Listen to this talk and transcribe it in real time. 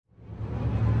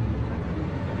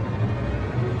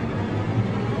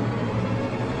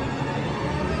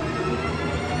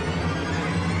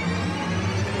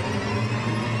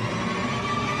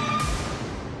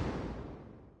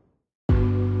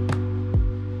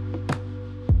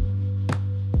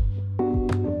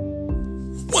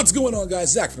What's going on,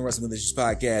 guys? Zach from the Wrestling Delicious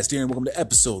Podcast here, and welcome to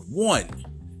episode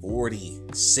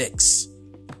 146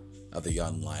 of the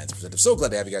Young Lions Perspective. So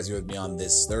glad to have you guys here with me on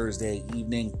this Thursday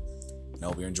evening. I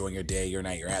hope you're enjoying your day, your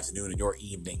night, your afternoon, and your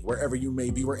evening, wherever you may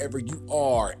be, wherever you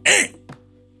are in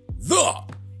the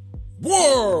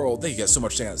world. Thank you guys so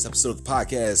much for checking out this episode of the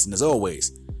podcast, and as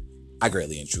always, I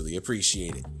greatly and truly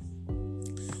appreciate it.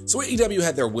 So AEW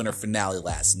had their winter finale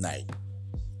last night.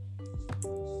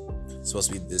 It's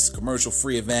supposed to be this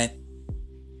commercial-free event.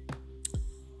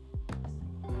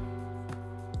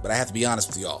 But I have to be honest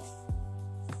with y'all.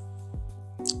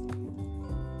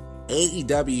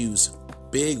 AEW's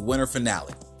big winter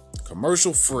finale,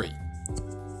 commercial-free.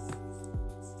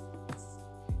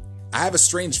 I have a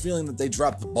strange feeling that they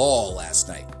dropped the ball last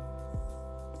night.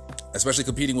 Especially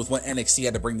competing with what NXT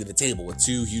had to bring to the table with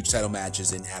two huge title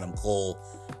matches in Adam Cole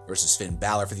versus Finn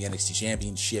Balor for the NXT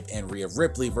Championship and Rhea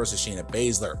Ripley versus Shayna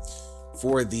Baszler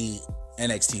for the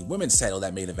NXT Women's title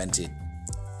that main evented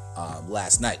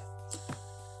last night.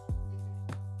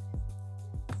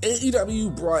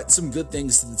 AEW brought some good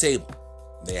things to the table.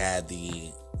 They had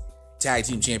the Tag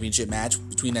Team Championship match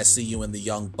between SCU and the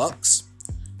Young Bucks.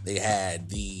 They had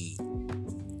the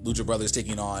Lucha Brothers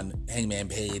taking on Hangman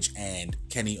Page and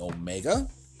Kenny Omega.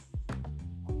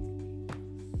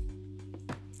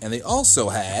 And they also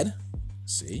had,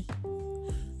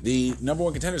 the number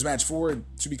one contenders match to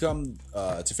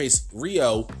face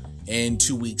Rio in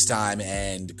 2 weeks' time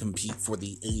and compete for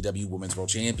the AEW Women's World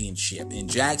Championship in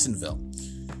Jacksonville.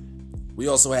 We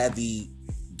also had the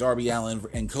Darby Allin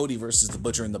and Cody versus the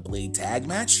Butcher and the Blade tag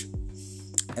match.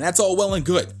 And that's all well and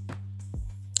good.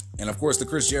 And of course, the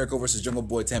Chris Jericho versus Jungle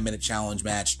Boy 10-minute challenge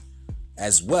match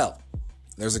as well.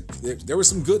 There was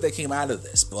some good that came out of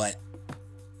this, but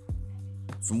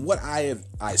from what I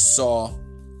saw,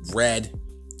 read,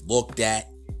 looked at,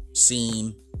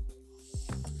 seen,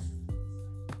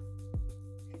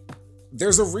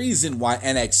 there's a reason why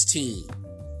NXT,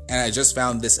 and I just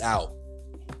found this out,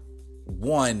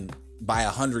 won by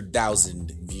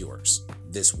 100,000 viewers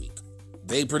this week.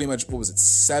 They pretty much,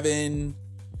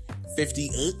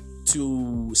 758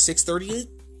 to 638,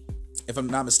 if I'm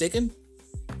not mistaken.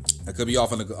 I could be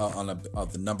off on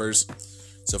the numbers,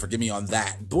 so forgive me on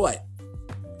that. But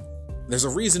there's a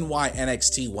reason why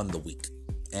NXT won the week,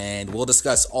 and we'll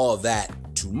discuss all of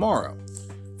that tomorrow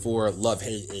for Love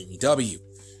Hate AEW.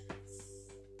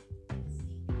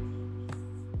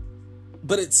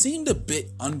 But it seemed a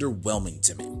bit underwhelming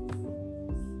to me.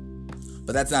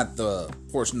 But that's not the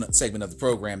segment of the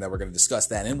program that we're going to discuss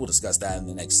that, and we'll discuss that in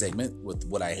the next segment with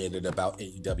what I hated about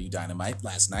AEW Dynamite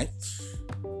last night.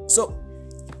 So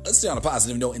let's stay on a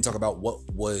positive note and talk about what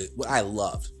I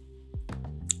loved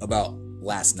about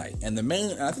last night. And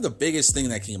I think the biggest thing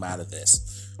that came out of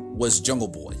this was Jungle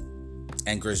Boy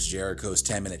and Chris Jericho's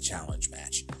 10-minute challenge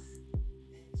match.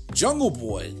 Jungle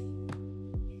Boy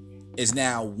is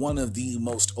now one of the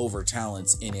most over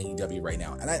talents in AEW right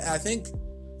now. And I think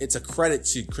it's a credit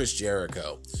to Chris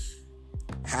Jericho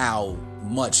how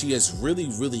much he has really,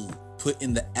 really put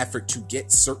in the effort to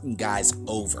get certain guys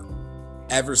over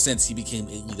ever since he became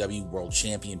AEW World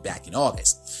Champion back in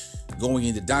August. Going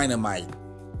into Dynamite,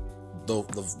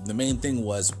 the main thing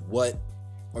was what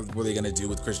were they going to do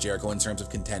with Chris Jericho in terms of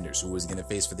contenders? Who was he going to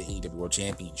face for the AEW World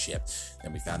Championship?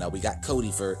 Then we found out we got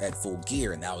Cody at Full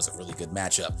Gear, and that was a really good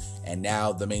matchup. And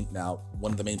now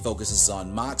one of the main focuses is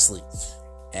on Moxley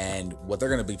and what they're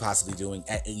going to be possibly doing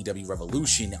at AEW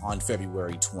Revolution on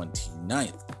February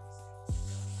 29th.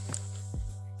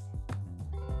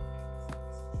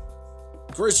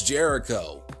 Chris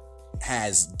Jericho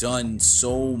has done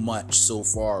so much so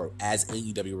far as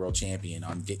AEW World Champion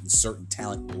on getting certain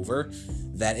talent over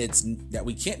that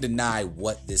we can't deny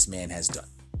what this man has done.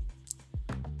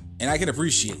 And I can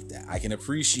appreciate that. I can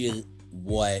appreciate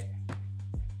what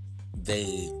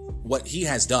he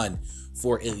has done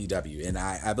for AEW. And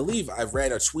I believe I've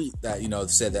read a tweet that,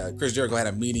 said that Chris Jericho had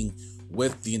a meeting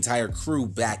with the entire crew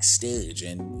backstage.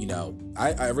 And,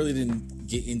 I really didn't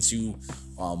get into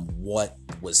what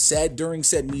was said during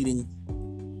said meeting.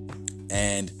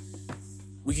 And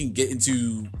we can get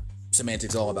into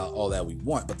semantics all about all that we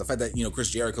want. But the fact that, Chris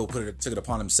Jericho took it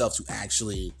upon himself to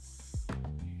actually,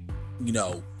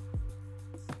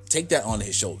 take that on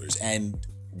his shoulders and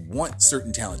want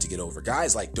certain talent to get over.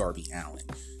 Guys like Darby Allin,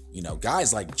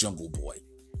 guys like Jungle Boy,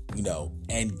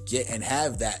 and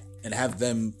have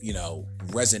them,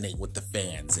 resonate with the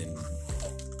fans and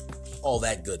all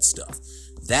that good stuff.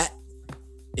 That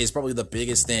is probably the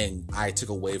biggest thing I took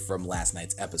away from last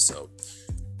night's episode.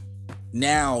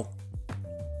 Now,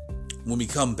 when we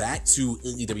come back to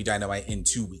AEW Dynamite in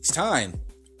 2 weeks' time,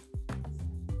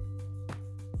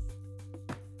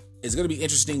 it's going to be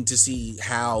interesting to see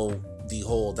how the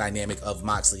whole dynamic of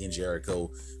Moxley and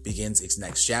Jericho begins its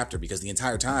next chapter, because the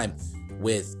entire time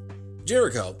with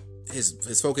Jericho,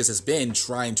 his focus has been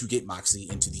trying to get Moxley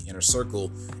into the inner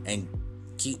circle and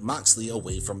keep Moxley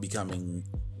away from becoming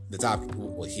the top,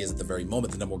 well, he is at the very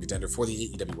moment the number one contender for the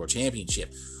AEW World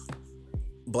Championship,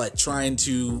 but trying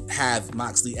to have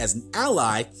Moxley as an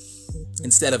ally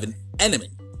instead of an enemy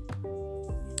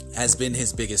has been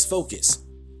his biggest focus,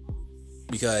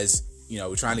 because, you know,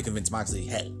 we're trying to convince Moxley,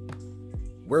 hey,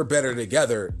 we're better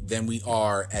together than we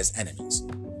are as enemies.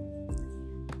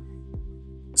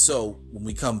 So when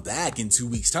we come back in 2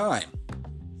 weeks' time,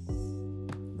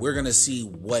 we're going to see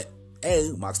what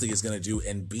A, Moxley is going to do,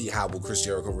 and B, how will Chris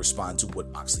Jericho respond to what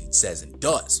Moxley says and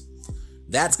does.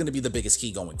 That's going to be the biggest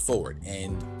key going forward.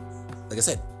 And like I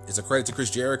said, it's a credit to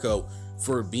Chris Jericho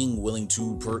for being willing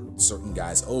to put certain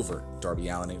guys over. Darby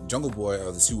Allin and Jungle Boy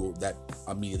are the two that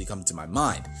immediately come to my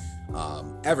mind.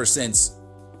 Ever since,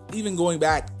 even going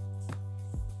back,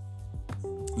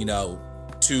 you know,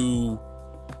 to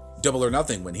Double or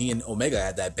Nothing, when he and Omega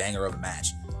had that banger of a match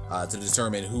to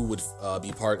determine who would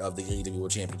be part of the AEW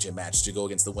World Championship match to go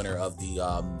against the winner of the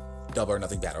Double or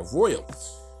Nothing Battle Royal.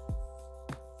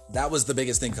 That was the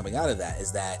biggest thing coming out of that,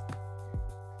 is that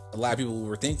a lot of people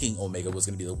were thinking Omega was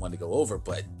going to be the one to go over,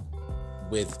 but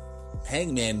with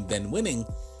Hangman then winning,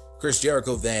 Chris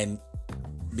Jericho then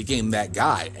became that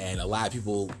guy, and a lot of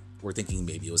people were thinking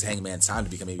maybe it was Hangman's time to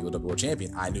become AEW World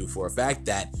Champion. I knew for a fact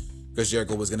that Chris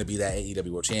Jericho was going to be that AEW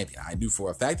World Champion. I knew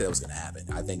for a fact that it was going to happen.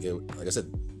 I think, like I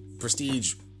said,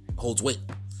 prestige holds weight.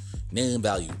 Name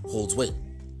value holds weight.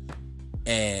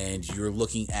 And you're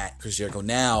looking at Chris Jericho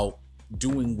now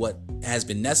doing what has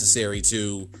been necessary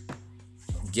to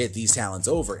get these talents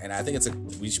over. And I think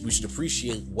we should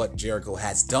appreciate what Jericho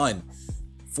has done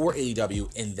for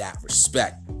AEW in that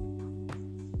respect.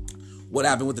 What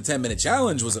happened with the 10-minute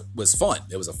challenge was fun.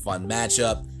 It was a fun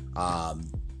matchup.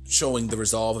 Showing the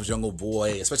resolve of Jungle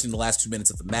Boy, especially in the last 2 minutes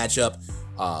of the matchup.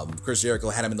 Chris Jericho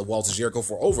had him in the walls of Jericho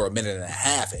for over a minute and a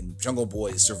half, and Jungle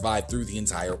Boy survived through the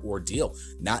entire ordeal,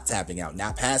 not tapping out,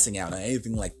 not passing out, not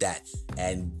anything like that.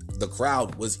 And the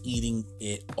crowd was eating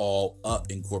it all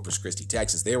up in Corpus Christi,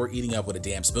 Texas. They were eating up with a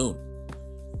damn spoon.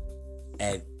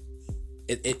 And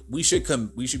we should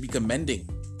be commending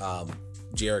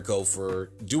Jericho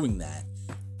for doing that.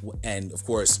 And of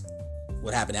course,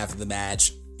 what happened after the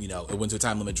match, you know, it went to a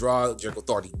time limit draw. Jericho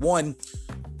thought he won.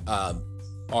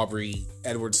 Aubrey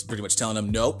Edwards pretty much telling him,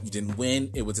 nope, you didn't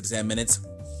win. It went to the 10 minutes.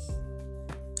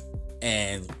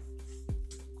 And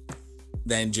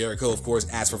then Jericho, of course,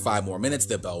 asked for 5 more minutes.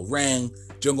 The bell rang.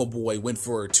 Jungle Boy went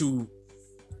for 2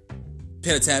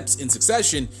 pin attempts in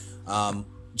succession.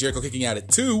 Jericho kicking out at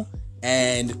 2.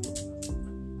 And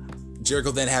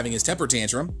Jericho then having his temper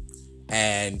tantrum.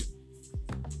 And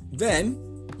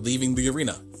then leaving the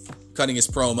arena. Cutting his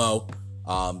promo,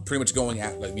 pretty much going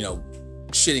at, like, you know,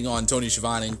 shitting on Tony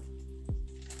Schiavone,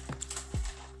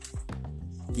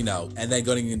 you know, and then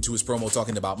going into his promo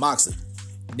talking about Moxley.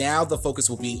 Now the focus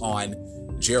will be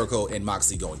on Jericho and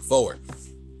Moxley going forward.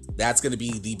 That's going to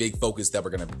be the big focus that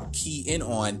we're going to key in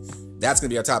on. That's going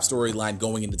to be our top storyline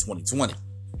going into 2020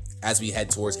 as we head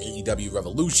towards AEW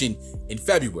Revolution in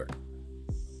February.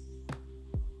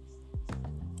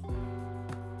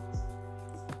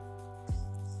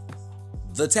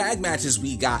 The tag matches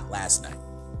we got last night.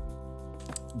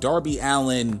 Darby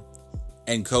Allin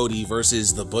and Cody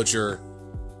versus The Butcher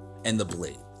and The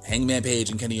Blade. Hangman Page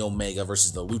and Kenny Omega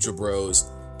versus the Lucha Bros.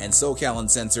 And SoCal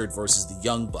Uncensored versus the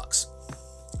Young Bucks.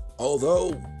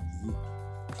 Although,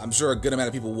 I'm sure a good amount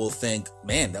of people will think,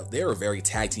 man, they were very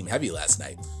tag team heavy last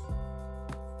night.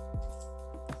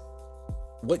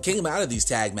 What came out of these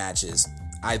tag matches,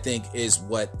 I think, is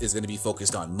what is going to be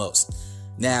focused on most.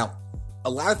 Now, a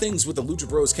lot of things with the Lucha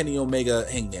Bros, Kenny Omega,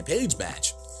 Hangman Page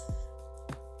match,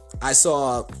 I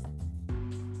saw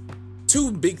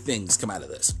 2 big things come out of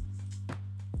this.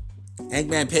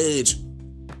 Hangman Page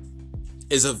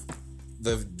is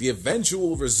the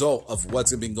eventual result of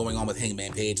what's been going on with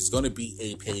Hangman Page is going to be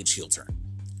a Page heel turn.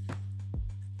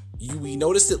 We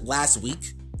noticed it last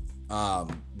week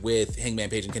with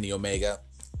Hangman Page and Kenny Omega,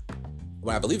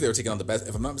 when I believe they were taking on the best,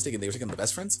 if I'm not mistaken, they were taking on the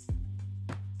Best Friends.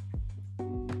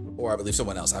 Or I believe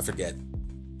someone else, I forget.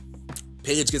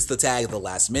 Page gets the tag at the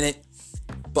last minute.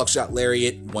 Buckshot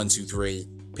Lariat, 1, 2, 3.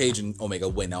 Page and Omega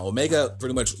win. Now Omega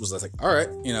pretty much was like, all right,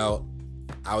 you know,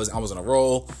 I was on a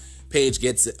roll. Page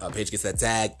gets that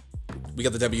tag. We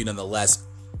got the W nonetheless.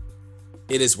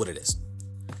 It is what it is.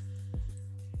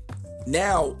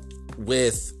 Now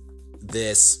with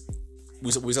this,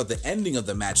 we saw the ending of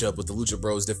the matchup with the Lucha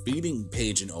Bros defeating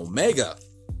Page and Omega.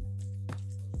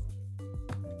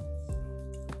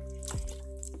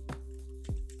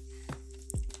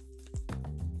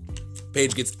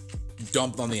 Page gets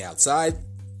dumped on the outside.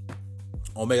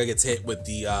 Omega gets hit with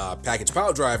the package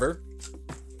pile driver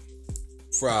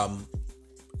from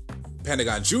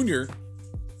Pentagon Jr.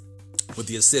 with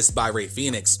the assist by Rey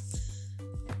Fenix.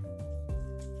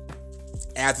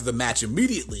 After the match,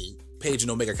 immediately, Page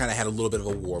and Omega kind of had a little bit of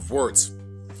a war of words.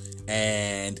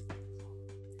 And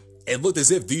it looked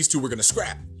as if these two were going to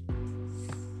scrap.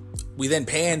 We then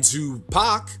pan to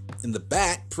Pac in the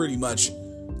back, pretty much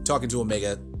talking to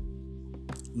Omega,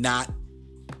 not,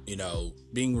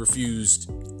 being refused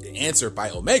to answer by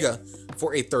Omega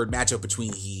for a third matchup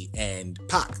between he and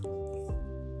Pac.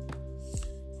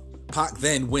 Pac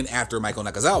then went after Michael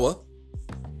Nakazawa.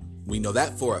 We know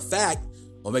that for a fact.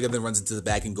 Omega then runs into the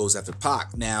back and goes after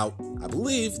Pac. Now, I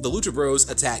believe the Lucha Bros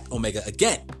attacked Omega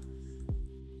again.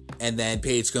 And then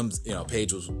Page comes,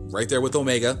 Page was right there with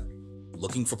Omega,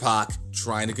 looking for Pac,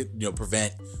 trying to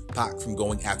prevent Pac from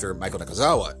going after Michael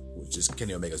Nakazawa, which is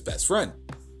Kenny Omega's best friend.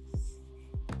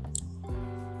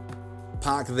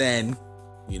 Pac then,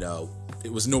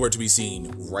 it was nowhere to be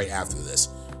seen right after this.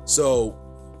 So,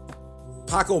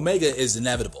 Pac Omega is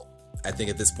inevitable, I think,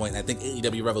 at this point. I think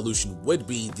AEW Revolution would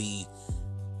be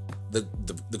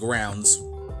the grounds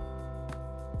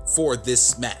for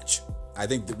this match. I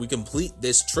think that we complete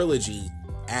this trilogy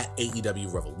at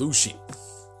AEW Revolution.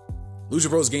 Lucha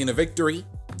Bros gain a victory.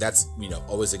 That's,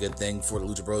 always a good thing for the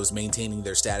Lucha Bros, maintaining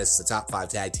their status as a top 5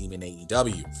 tag team in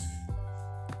AEW.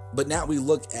 But now we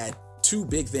look at two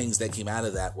big things that came out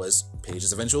of that was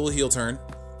Page's eventual heel turn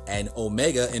and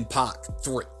Omega and Pac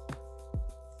 3.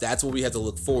 That's what we have to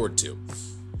look forward to.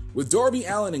 With Darby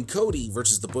Allin and Cody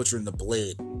versus the Butcher and the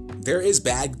Blade, there is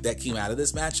bad that came out of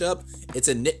this matchup. It's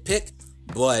a nitpick,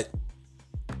 but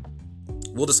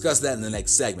we'll discuss that in the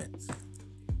next segment.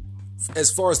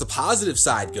 As far as the positive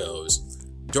side goes,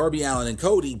 Darby Allin and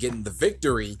Cody getting the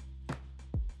victory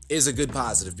is a good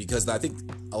positive, because I think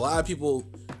a lot of people,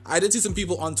 I did see some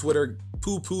people on Twitter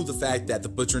poo-poo the fact that the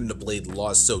Butcher and the Blade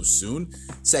lost so soon,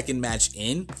 second match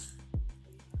in.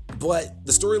 But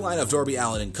the storyline of Darby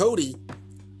Allin and Cody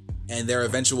and their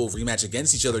eventual rematch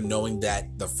against each other, knowing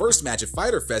that the first match at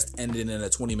Fyter Fest ended in a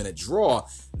 20-minute draw,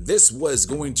 this was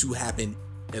going to happen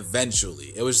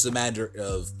eventually. It was just a matter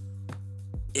of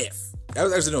if.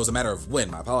 Actually, no, it was a matter of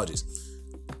when. My apologies.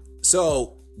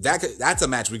 So that's a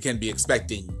match we can be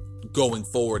expecting going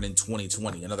forward in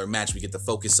 2020. Another match we get to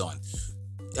focus on.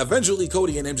 Eventually,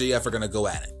 Cody and MJF are going to go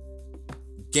at it.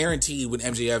 Guaranteed, when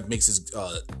MJF makes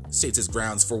states his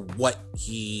grounds for what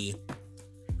he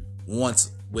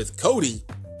wants with Cody,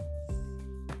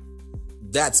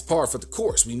 that's par for the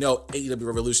course. We know AEW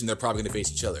Revolution, they're probably going to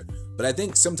face each other. But I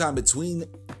think sometime between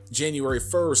January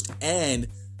 1st and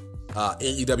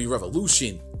AEW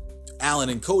Revolution, Allin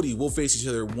and Cody will face each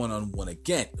other one-on-one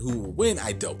again. Who will win?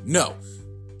 I don't know.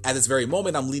 At this very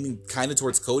moment, I'm leaning kind of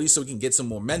towards Cody so we can get some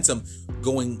momentum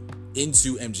going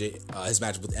into his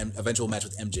match with eventual match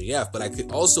with MJF. But I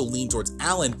could also lean towards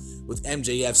Allin with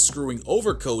MJF screwing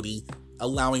over Cody,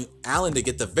 allowing Allin to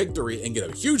get the victory and get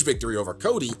a huge victory over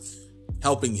Cody,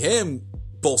 helping him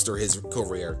bolster his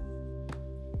career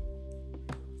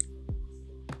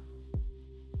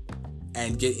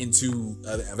and get into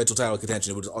eventual title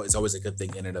contention, which is always a good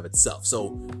thing in and of itself.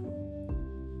 So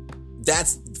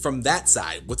that's from that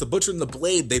side. With the Butcher and the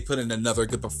Blade, they put in another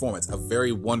good performance, a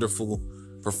very wonderful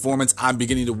performance. I'm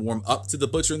beginning to warm up to the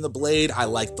Butcher and the Blade. I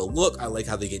like the look. I like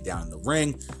how they get down in the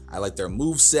ring. I like their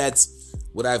move sets.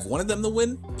 Would I have wanted them to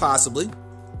win? Possibly.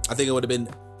 I think it would have been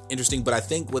interesting, but I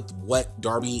think with what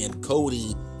Darby and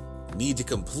Cody need to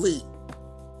complete,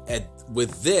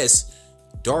 with this,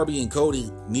 Darby and Cody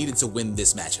needed to win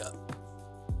this matchup.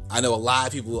 I know a lot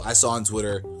of people I saw on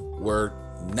Twitter were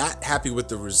not happy with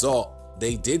the result.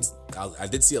 I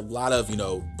did see a lot of,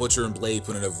 Butcher and Blade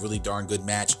put in a really darn good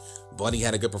match. Bunny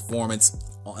had a good performance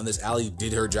on this. Allie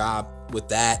did her job with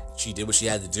that. She did what she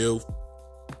had to do.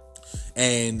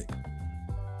 And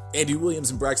Andy Williams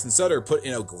and Braxton Sutter put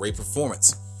in a great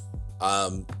performance.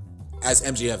 As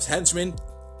MJF's henchmen,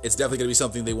 it's definitely going to be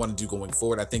something they want to do going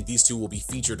forward. I think these two will be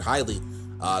featured highly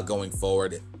going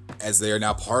forward, as they are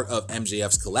now part of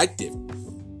MJF's collective.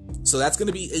 So that's going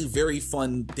to be a very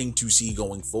fun thing to see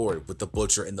going forward with the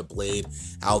Butcher and the Blade,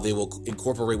 how they will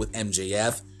incorporate with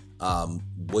MJF.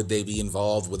 Would they be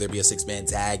involved? Would there be a 6-man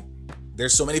tag?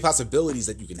 There's so many possibilities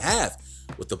that you can have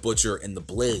with the Butcher and the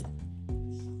Blade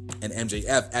and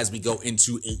MJF as we go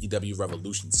into AEW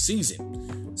Revolution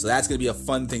season. So that's going to be a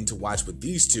fun thing to watch with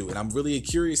these two, and I'm really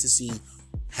curious to see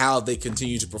how they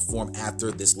continue to perform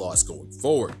after this loss going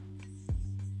forward.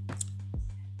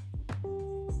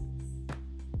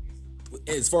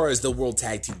 As far as the World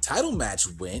Tag Team title match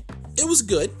went, it was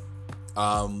good.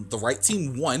 The right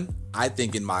team won, I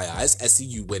think, in my eyes.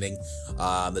 SCU winning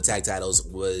the tag titles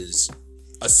was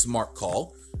a smart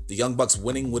call. The Young Bucks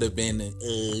winning would have been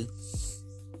a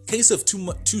case of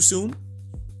too soon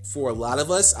for a lot of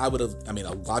us. A lot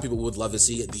of people would love to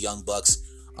see the Young Bucks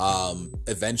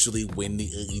eventually win the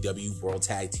AEW World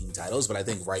Tag Team titles, but I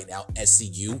think right now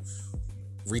SCU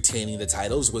retaining the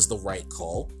titles was the right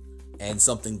call and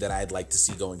something that I'd like to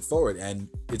see going forward. And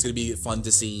it's going to be fun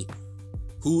to see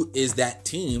who is that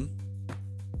team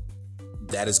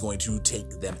that is going to take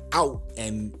them out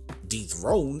and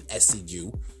dethrone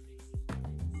SCU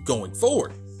going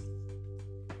forward.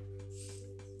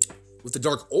 With the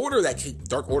Dark Order,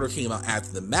 Dark Order came out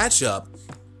after the matchup,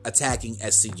 attacking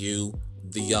SCU,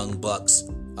 the Young Bucks,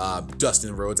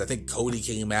 Dustin Rhodes. I think Cody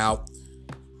came out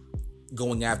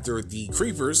going after the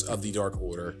creepers of the Dark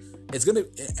Order.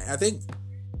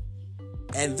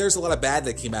 And there's a lot of bad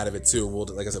that came out of it too.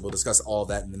 Like I said, we'll discuss all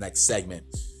that in the next segment.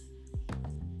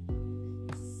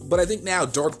 But I think now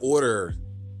Dark Order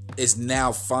is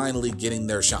now finally getting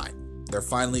their shine. They're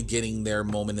finally getting their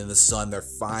moment in the sun. They're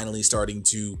finally starting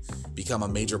to become a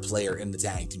major player in the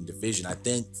tag team division. I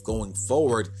think going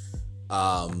forward,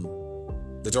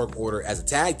 the Dark Order as a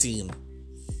tag team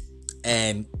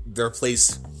and their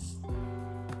place,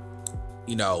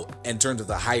 in terms of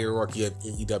the hierarchy of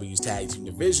AEW's tag team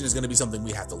division, is going to be something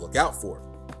we have to look out for.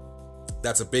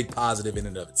 That's a big positive in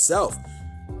and of itself.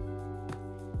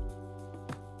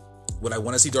 Would I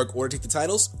want to see Dark Order take the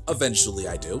titles? Eventually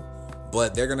I do.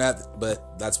 But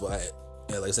that's why,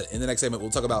 like I said, in the next segment,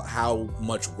 we'll talk about how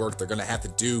much work they're going to have to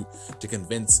do to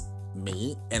convince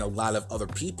me and a lot of other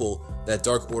people that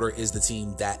Dark Order is the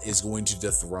team that is going to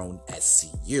dethrone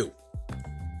SCU.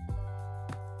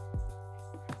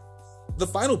 The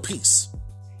final piece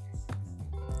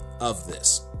of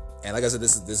this, and like I said,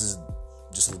 this is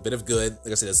just a bit of good.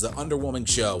 Like I said, it's an underwhelming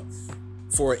show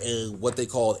for what they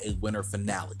call a winter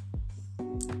finale.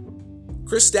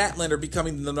 Chris Statlander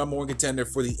becoming the number one contender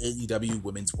for the AEW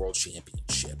Women's World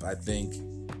Championship, I think,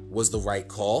 was the right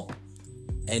call.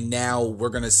 And now we're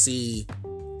going to see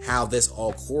how this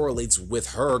all correlates with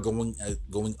her going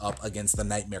up against the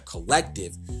Nightmare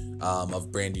Collective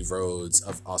of Brandy Rhodes,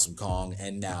 of Awesome Kong,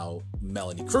 and now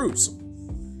Melanie Cruz.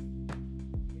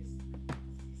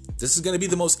 This is going to be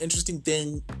the most interesting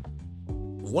thing,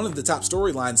 one of the top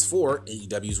storylines for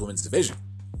AEW's women's division.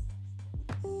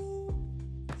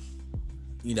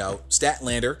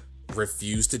 Statlander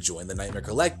refused to join the Nightmare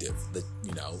Collective.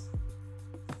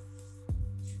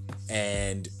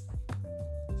 And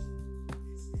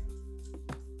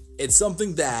it's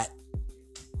something that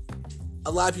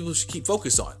a lot of people should keep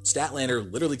focus on.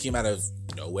 Statlander literally came out of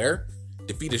nowhere,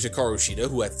 defeated Hikaru Shida,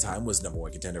 who at the time was number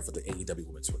one contender for the AEW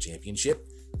Women's World Championship.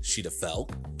 Shida fell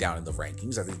down in the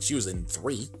rankings. I think she was in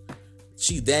 3.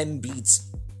 She then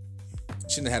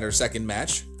had her second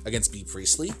match against Bea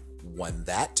Priestley, won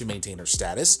that to maintain her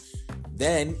status.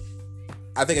 Then,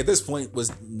 I think at this point,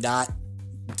 was not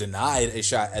denied a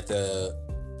shot to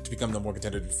become the more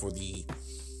contender for the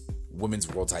women's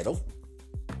world title.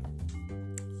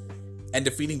 And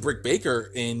defeating Britt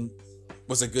Baker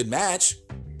was a good match,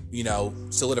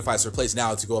 solidifies her place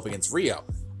now to go up against Rio.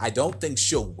 I don't think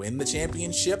she'll win the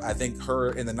championship. I think her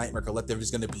and the Nightmare Collective is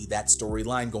going to be that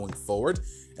storyline going forward.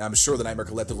 And I'm sure the Nightmare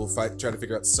Collective will try to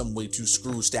figure out some way to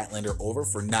screw Statlander over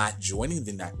for not joining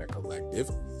the Nightmare Collective.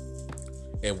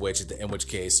 In which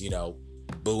case,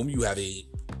 boom, you have a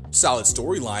solid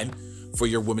storyline for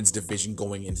your women's division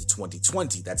going into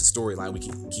 2020. That's a storyline we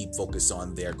can keep focus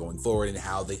on there going forward and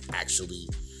how they actually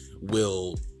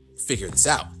will figure this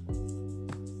out.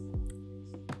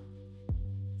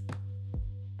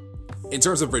 In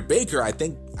terms of Britt Baker, I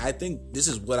think this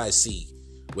is what I see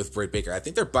with Britt Baker. I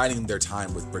think they're biding their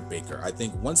time with Britt Baker. I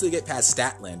think once they get past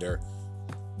Statlander,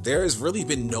 there has really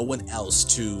been no one else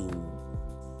to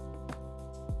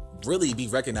really be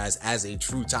recognized as a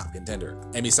true top contender.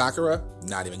 Emi Sakura,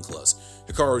 not even close.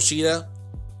 Hikaru Shida,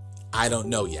 I don't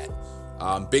know yet.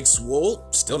 Big Swole,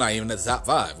 still not even at the top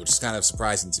 5, which is kind of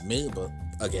surprising to me, but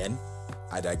again,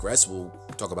 I digress. We'll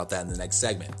talk about that in the next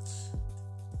segment.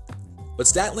 But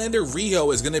Statlander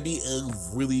Rio is going to be a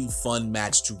really fun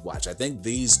match to watch. I think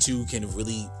these two can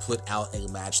really put out a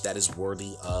match that is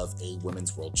worthy of a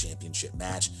Women's World Championship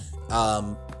match.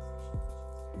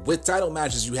 With title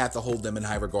matches, you have to hold them in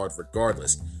high regard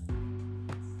regardless.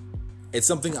 It's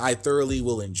something I thoroughly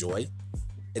will enjoy.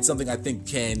 It's something I think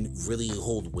can really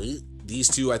hold weight. These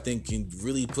two, I think, can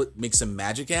really make some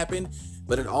magic happen,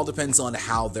 but it all depends on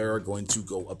how they're going to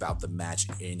go about the match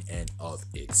in and of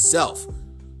itself.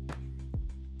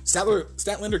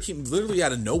 Statlander came literally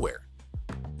out of nowhere.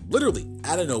 literally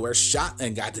out of nowhere, shot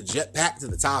and got the jetpack to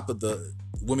the top of the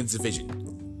women's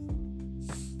division.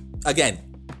 Again,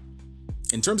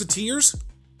 in terms of tiers,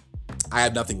 I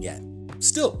have nothing yet.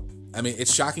 Still, I mean,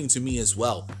 it's shocking to me as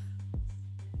well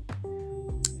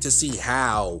to see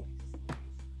how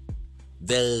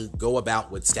they go about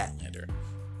with Statlander.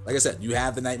 Like I said, you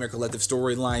have the Nightmare Collective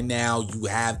storyline now. You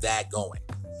have that going.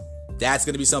 That's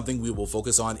going to be something we will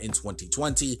focus on in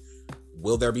 2020.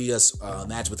 Will there be a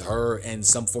match with her and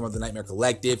some form of the Nightmare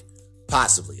Collective?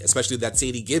 Possibly. Especially that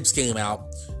Sadie Gibbs came out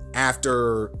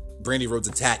after Brandy Rhodes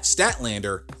attacked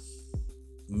Statlander.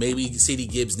 Maybe Sadie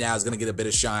Gibbs now is going to get a bit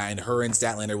of shine. Her and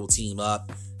Statlander will team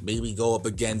up. Maybe go up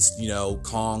against,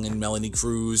 Kong and Melanie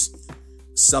Cruz.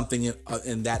 Something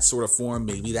in that sort of form.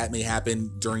 Maybe that may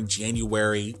happen during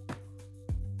January.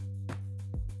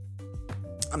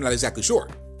 I'm not exactly sure.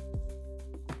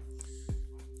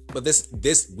 But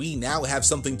this we now have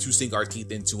something to sink our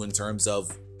teeth into in terms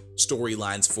of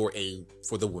storylines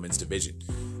for the women's division.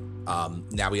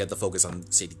 Now we have to focus on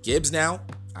Sadie Gibbs now.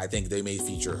 I think they may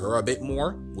feature her a bit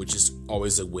more, which is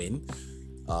always a win.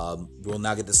 We'll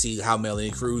now get to see how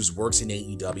Melanie Cruz works in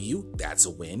AEW. That's a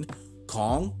win.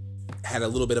 Kong had a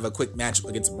little bit of a quick match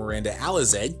against Miranda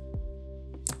Alizé.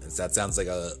 That sounds like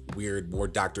a weird, more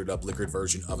doctored up, liquored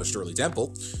version of a Shirley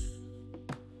Temple.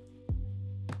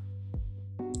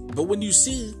 But when you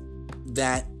see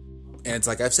that, and it's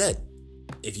like I've said,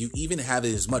 if you even have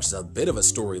it as much as a bit of a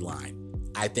storyline,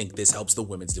 I think this helps the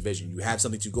women's division. You have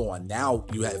something to go on. Now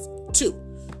you have two.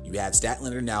 You have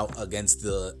Statlander now against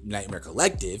the Nightmare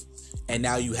Collective, and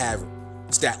now you have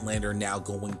Statlander now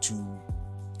going to,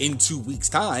 in 2 weeks'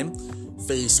 time,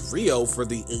 face Rio for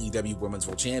the AEW Women's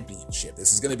World Championship.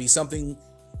 This is going to be something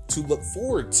to look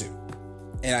forward to,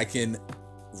 and I can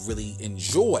really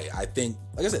enjoy. I think,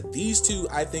 like I said, these two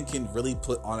I think can really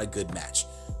put on a good match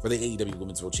for the AEW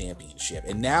Women's World Championship.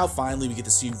 And now finally we get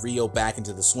to see Rio back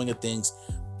into the swing of things.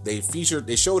 They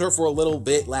showed her for a little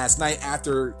bit last night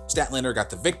after Statlander got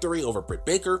the victory over Britt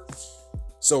Baker.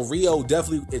 So Rio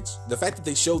definitely, it's the fact that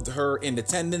they showed her in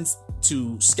attendance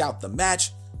to scout the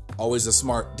match, always a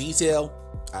smart detail.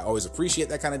 I always appreciate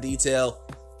that kind of detail.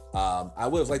 I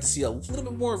would have liked to see a little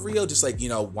bit more of Rio, just like,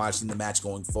 watching the match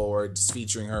going forward, just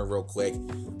featuring her real quick.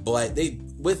 But they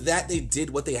did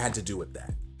what they had to do with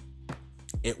that.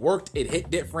 It worked. It hit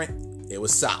different. It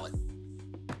was solid.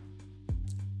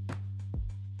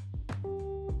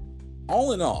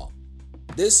 All in all,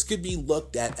 this could be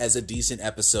looked at as a decent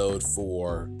episode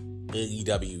for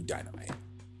AEW Dynamite.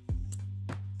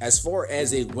 As far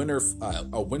as a winter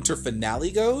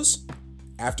finale goes,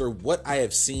 after what I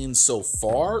have seen so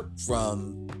far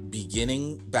from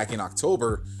beginning back in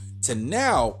October to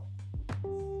now,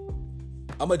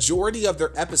 a majority of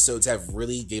their episodes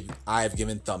I have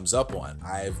given thumbs up on.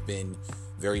 I've been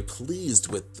very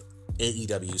pleased with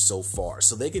AEW so far.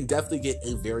 So they can definitely get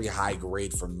a very high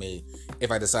grade from me if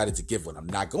I decided to give one. I'm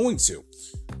not going to.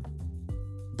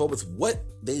 But with what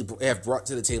they have brought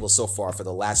to the table so far for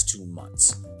the last 2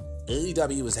 months,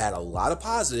 AEW has had a lot of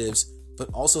positives, but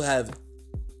also have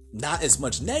not as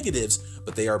much negatives,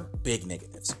 but they are big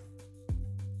negatives.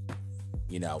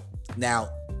 Now,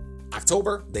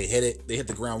 October, they hit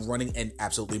the ground running and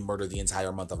absolutely murdered the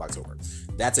entire month of October.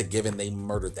 That's a given. They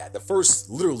murdered that. The first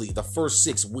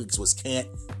 6 weeks was can't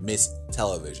miss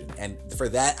television. And for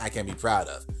that, I can be proud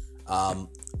of.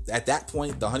 At that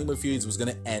point, the honeymoon feuds was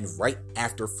going to end right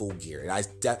after Full Gear. And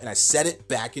I said it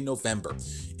back in November.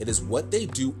 It is what they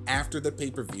do after the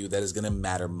pay-per-view that is going to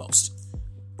matter most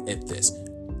at this.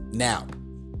 Now,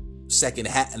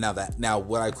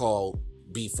 what I call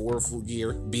before Full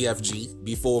Gear, BFG,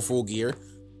 before Full Gear,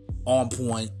 on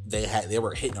point. They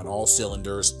were hitting on all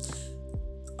cylinders.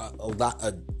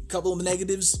 A couple of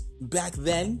negatives back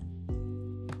then,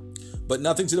 but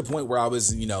nothing to the point where I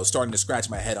was, starting to scratch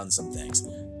my head on some things.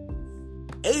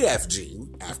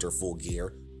 AFG, after Full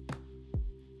Gear,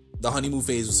 the honeymoon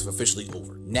phase was officially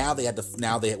over. Now they had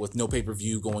with no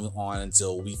pay-per-view going on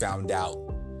until we found out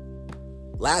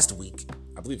last week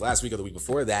or the week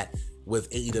before that,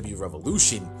 with AEW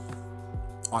Revolution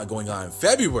going on in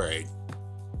February.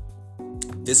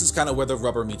 This is kind of where the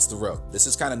rubber meets the road. This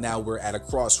is kind of now we're at a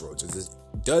crossroads. Is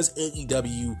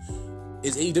AEW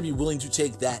willing to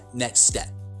take that next step?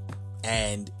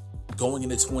 And going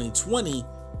into 2020,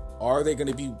 are they going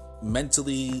to be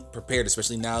mentally prepared,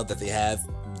 especially now that they have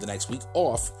the next week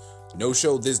off? No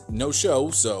show,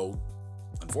 so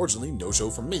unfortunately, no show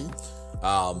from me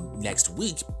next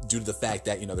week due to the fact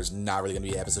that, there's not really going to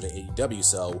be an episode of AEW,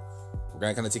 so we're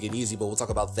going to kind of take it easy, but we'll talk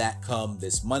about that come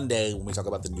this Monday when we talk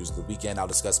about the news of the weekend. I'll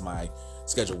discuss my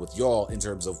schedule with y'all in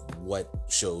terms of what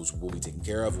shows we'll be taking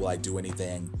care of. Will I do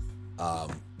anything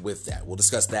with that. We'll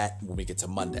discuss that when we get to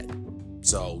Monday.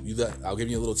 So I'll give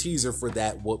you a little teaser for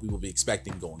that, what we will be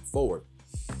expecting going forward.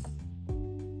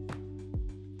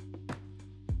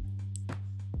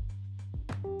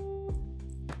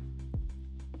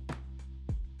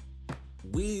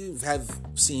 We have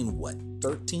seen,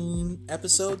 13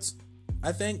 episodes,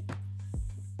 I think?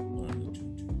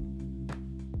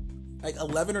 Like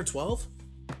 11 or 12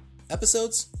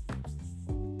 episodes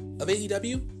of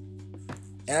AEW?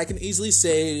 And I can easily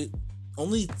say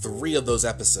only 3 of those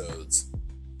episodes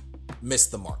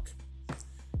missed the mark.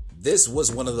 This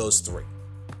was one of those 3.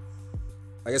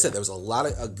 Like I said, there was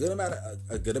a good amount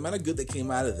of good that came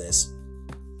out of this,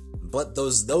 but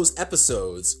those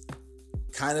episodes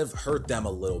kind of hurt them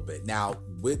a little bit. Now,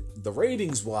 with the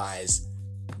ratings wise,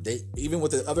 even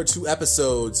with the other 2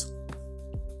 episodes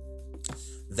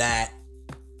that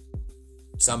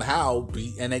somehow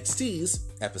beat NXT's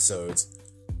episodes,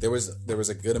 there was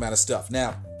a good amount of stuff.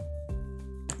 Now,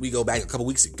 we go back a couple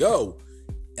weeks ago,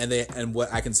 and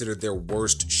what I considered their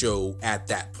worst show at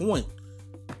that point,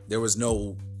 there was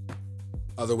no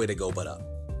other way to go but up.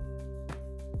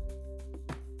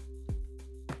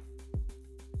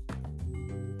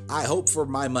 I hope for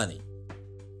my money,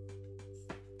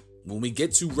 when we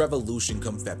get to Revolution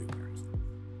come February,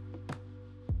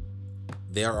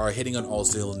 they are hitting on all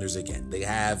cylinders again. They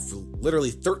have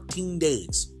literally 13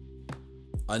 days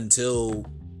until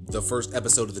the first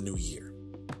episode of the new year.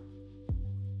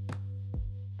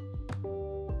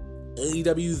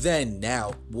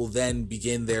 AEW will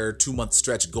begin their 2-month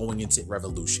stretch going into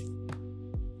Revolution.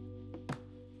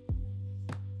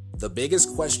 The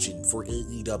biggest question for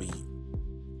AEW,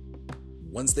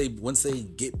 once they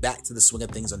get back to the swing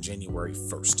of things on January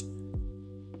 1st,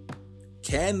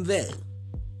 can they,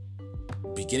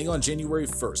 beginning on January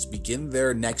 1st, begin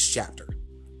their next chapter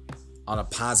on a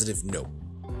positive note?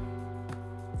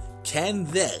 Can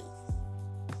they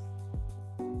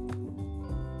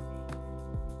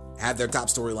have their top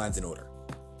storylines in order?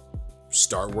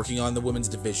 Start working on the women's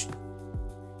division.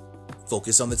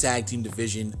 Focus on the tag team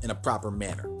division in a proper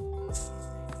manner.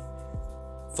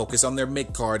 Focus on their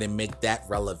mid-card and make that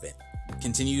relevant,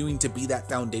 continuing to be that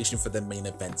foundation for the main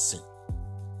event scene.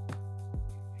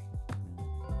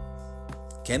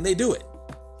 Can they do it?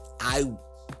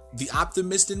 The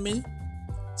optimist in me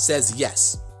says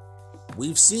yes.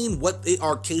 We've seen what they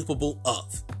are capable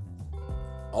of.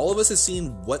 All of us have seen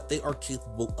what they are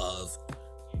capable of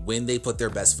when they put their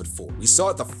best foot forward. We saw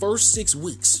it the first 6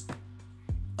 weeks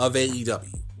of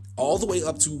AEW, all the way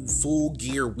up to Full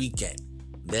Gear Weekend.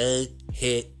 They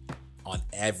hit on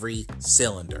every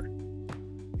cylinder.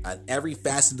 On every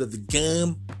facet of the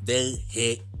game, they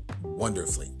hit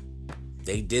wonderfully.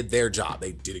 They did their job.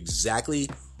 They did exactly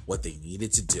what they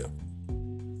needed to do.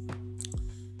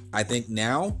 I think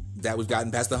now that we've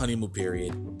gotten past the honeymoon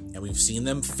period and we've seen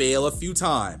them fail a few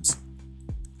times,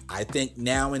 I think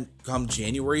now come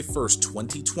January 1st,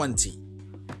 2020,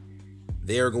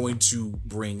 they are going to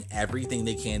bring everything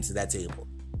they can to that table.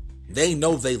 They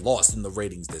know they lost in the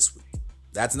ratings this week.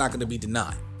 That's not going to be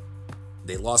denied.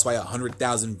 They lost by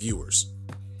 100,000 viewers.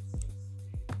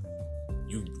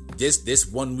 This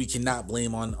one we cannot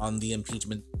blame on the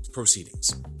impeachment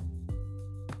proceedings.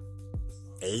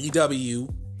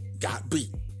 AEW got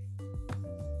beat.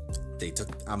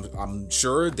 I'm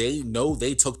sure they know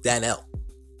they took that L.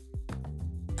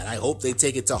 And I hope they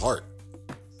take it to heart.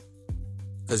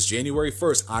 Because January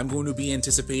 1st, I'm going to be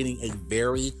anticipating a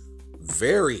very,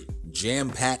 very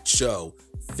jam-packed show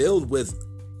filled with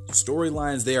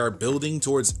storylines they are building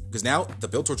towards, because now the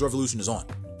Build Towards Revolution is on.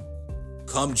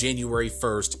 Come January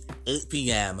 1st, 8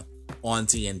 p.m. on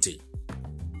TNT.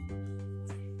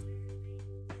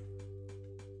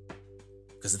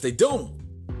 Because if they don't,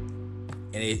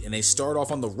 and they start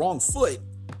off on the wrong foot,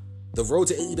 the road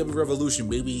to AEW Revolution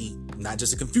may be not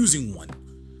just a confusing one,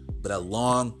 but a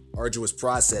long, arduous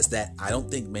process that I don't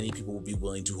think many people will be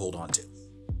willing to hold on to.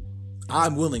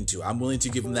 I'm willing to. I'm willing to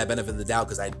give them that benefit of the doubt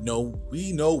because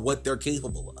we know what they're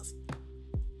capable of.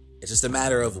 It's just a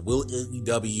matter of, will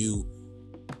AEW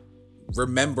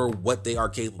remember what they are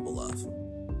capable of?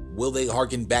 Will they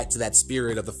harken back to that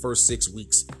spirit of the first 6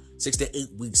 to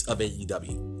 8 weeks of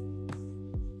AEW?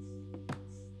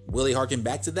 Will they harken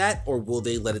back to that, or will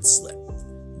they let it slip?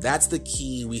 That's the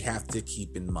key we have to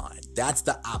keep in mind. That's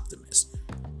the optimist.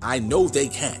 I know they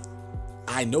can.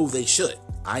 I know they should.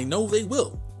 I know they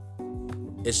will.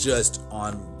 It's just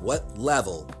on what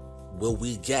level will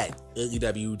we get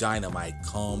AEW Dynamite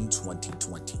come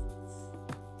 2020?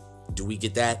 Do we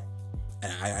get that?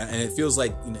 And it feels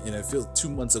like, 2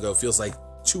 months ago feels like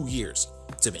 2 years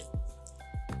to me.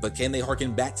 But can they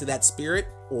harken back to that spirit,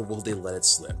 or will they let it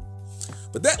slip?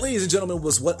 But that, ladies and gentlemen,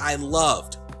 was what I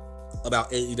loved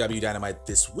about AEW Dynamite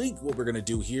this week. What we're going to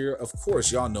do here, of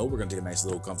course, y'all know we're going to take a nice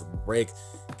little comfortable break,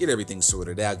 get everything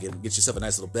sorted out, get yourself a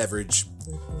nice little beverage,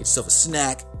 get yourself a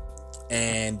snack,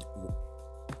 and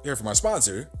hear from our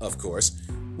sponsor, of course.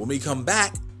 When we come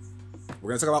back, we're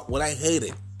going to talk about what I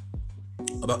hated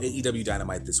about AEW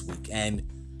Dynamite this week. And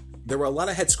there were a lot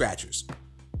of head scratchers.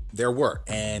 There were,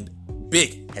 and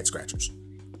big head scratchers.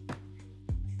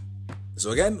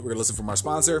 So again, we're going to listen from our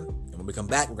sponsor, and when we come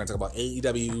back, we're going to talk about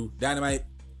AEW Dynamite,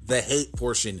 the hate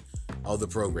portion of the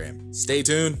program. Stay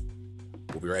tuned.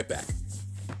 We'll be right back.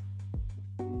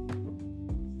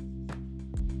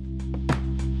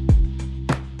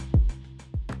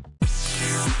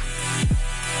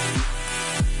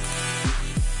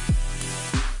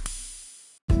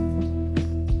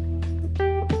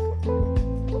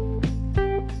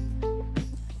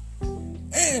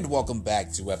 And welcome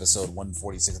back to episode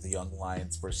 146 of the Young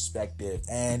Lions Perspective.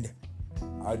 And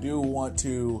I do want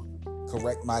to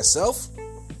correct myself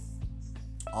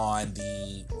on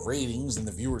the ratings and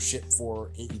the viewership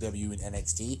for AEW and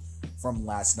NXT from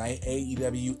last night.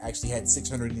 AEW actually had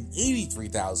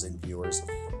 683,000 viewers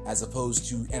as opposed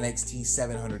to NXT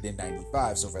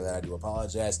 795. So for that, I do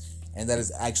apologize. And that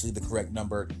is actually the correct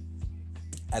number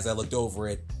as I looked over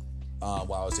it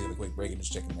while I was taking a quick break and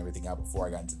just checking everything out before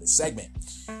I got into this segment.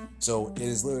 So it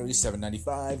is literally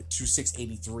 795 to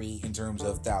 683 in terms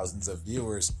of thousands of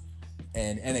viewers,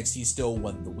 and NXT still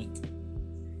won the week.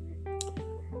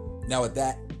 Now with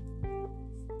that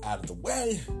out of the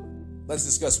way, let's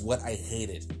discuss what I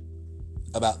hated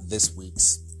about this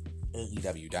week's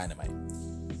AEW Dynamite.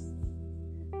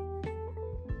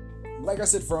 Like I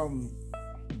said from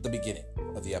the beginning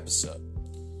of the episode,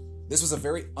 this was a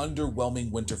very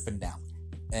underwhelming winter finale,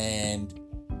 and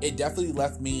it definitely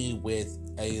left me with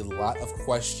a lot of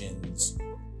questions,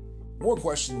 more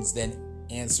questions than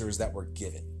answers that were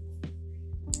given.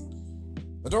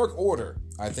 The Dark Order,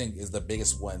 I think, is the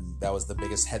biggest one. That was the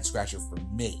biggest head scratcher for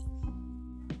me.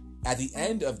 At the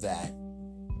end of that,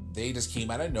 they just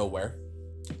came out of nowhere,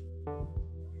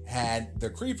 had the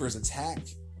Creepers attack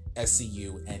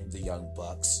SCU and the Young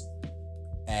Bucks,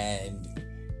 and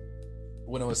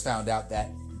when it was found out that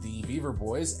the Beaver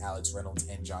Boys, Alex Reynolds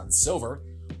and John Silver,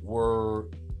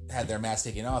 had their masks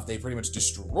taken off, they pretty much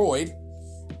destroyed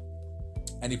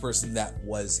any person that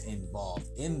was involved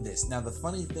in this. Now, the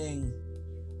funny thing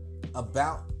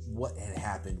about what had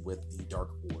happened with the Dark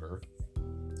Order,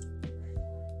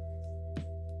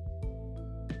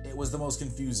 it was the most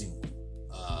confusing one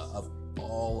of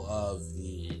all of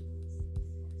the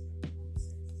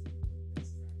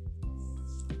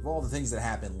things that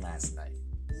happened last night.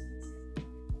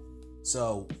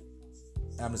 So,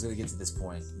 I'm just going to get to this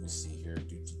point. Let me see here.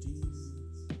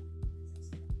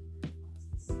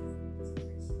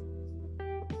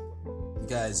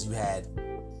 Because you had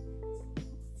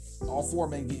all four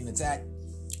men getting attacked.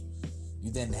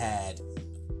 You then had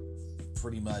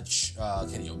pretty much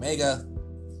Kenny Omega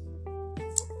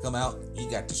come out. He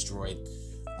got destroyed.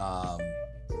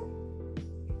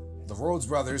 The Rhodes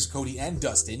brothers, Cody and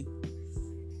Dustin,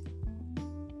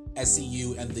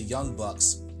 SCU, and the Young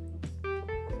Bucks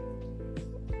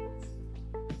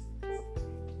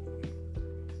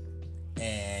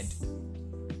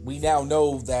we now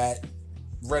know that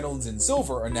Reynolds and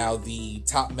Silver are now the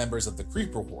top members of the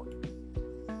Creeper Horde.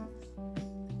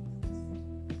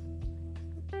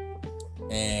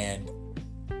 And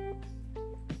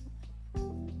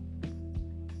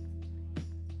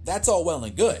that's all well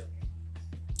and good.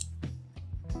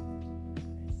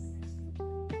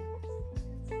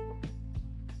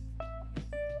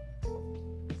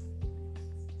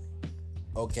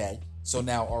 Okay. So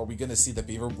now, are we going to see the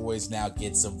Beaver Boys now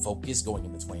get some focus going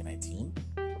into 2019?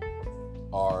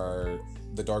 Are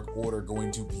the Dark Order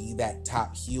going to be that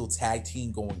top heel tag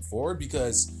team going forward?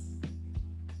 Because,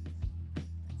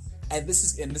 and this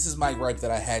is my gripe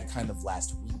that I had kind of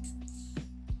last week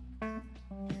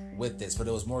with this, but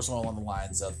it was more so along the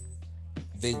lines of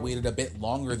they waited a bit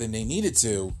longer than they needed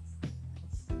to,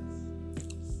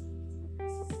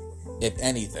 if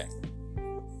anything.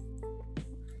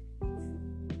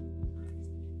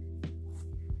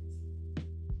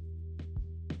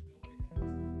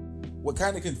 What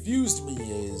kind of confused me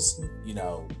is,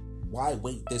 why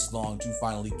wait this long to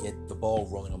finally get the ball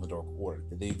rolling on the Dark Order?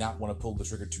 Did they not want to pull the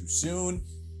trigger too soon?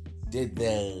 Did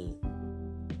they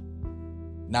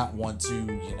not want to,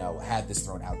 have this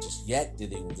thrown out just yet?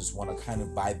 Did they just want to kind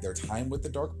of bide their time with the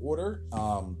Dark Order?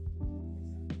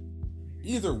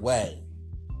 Either way,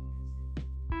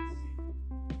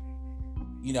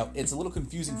 it's a little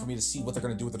confusing for me to see what they're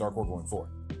going to do with the Dark Order going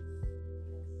forward.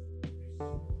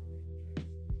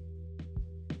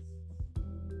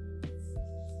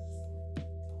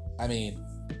 I mean,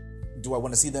 do I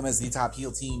want to see them as the top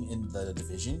heel team in the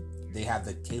division? They have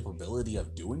the capability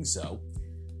of doing so.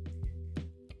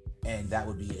 And that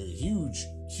would be a huge,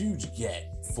 huge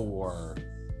get for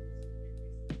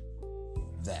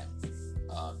them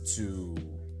to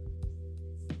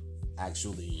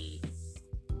actually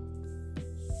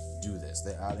do this.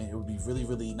 I mean, it would be really,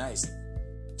 really nice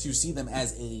to see them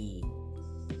as a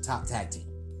top tag team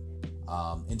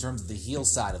in terms of the heel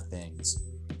side of things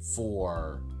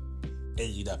for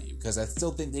AEW, because I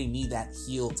still think they need that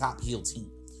top heel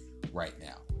team right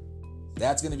now.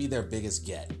 That's going to be their biggest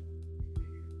get.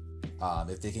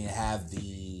 If they can have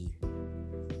the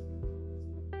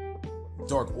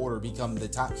Dark Order become the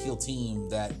top heel team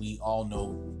that we all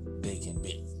know they can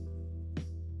be.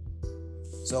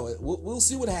 So we'll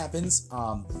see what happens.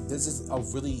 This is a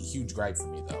really huge gripe for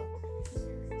me, though.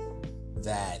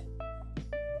 That,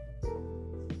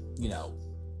 you know,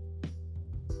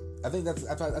 I think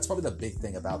that's probably the big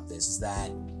thing about this, is that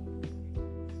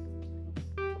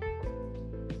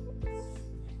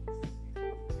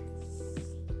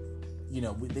you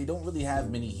know, they don't really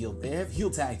have many heel. They have heel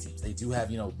tag teams. They do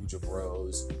have, you know, Lucha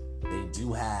Bros. They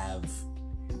do have,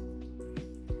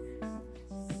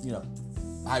 you know,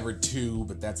 Hybrid 2,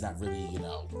 but that's not really, you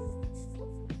know,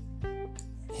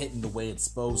 hitting the way it's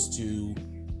supposed to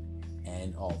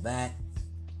and all that.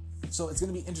 So it's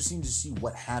going to be interesting to see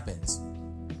what happens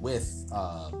with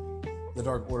the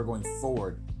Dark Order going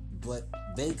forward. But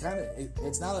they kind of,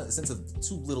 it's not a sense of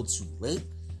too little too late.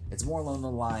 It's more along the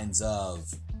lines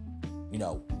of, you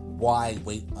know, why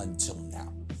wait until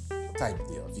now type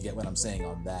deal, if you get what I'm saying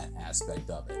on that aspect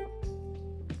of it.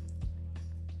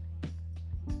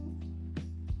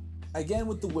 Again,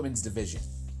 with the women's division,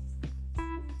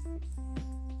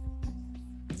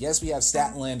 yes, we have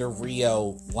Statlander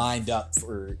Rio lined up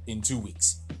for in 2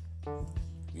 weeks.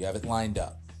 We have it lined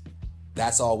up.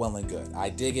 That's all well and good.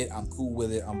 I dig it. I'm cool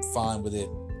with it. I'm fine with it.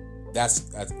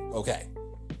 That's okay.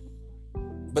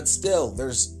 But still,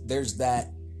 there's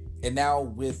that. And now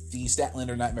with the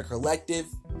Statlander Nightmare Collective,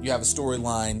 you have a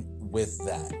storyline with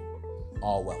that.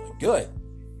 All well and good.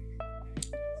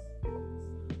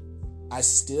 I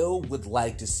still would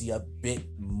like to see a bit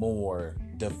more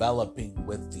developing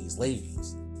with these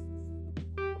ladies.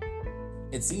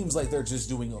 It seems like they're just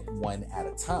doing it one at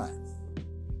a time.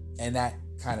 And that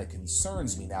kind of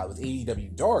concerns me now. With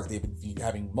AEW Dark, they've been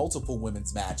having multiple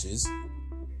women's matches.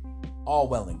 All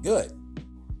well and good.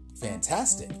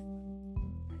 Fantastic.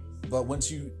 But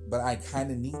I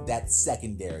kind of need that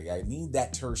secondary. I need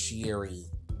that tertiary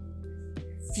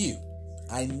feud.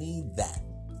 I need that.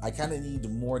 I kind of need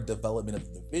more development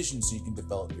of the division so you can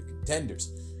develop your contenders.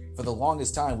 For the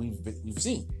longest time, we've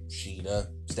seen Sheeta,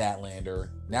 Statlander.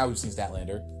 Now we've seen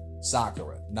Statlander,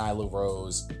 Sakura, Nyla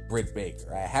Rose, Britt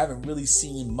Baker. I haven't really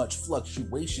seen much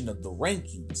fluctuation of the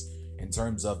rankings in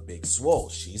terms of Big Swole.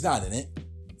 She's not in it,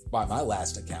 by my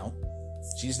last account.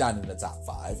 She's not in the top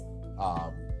 5.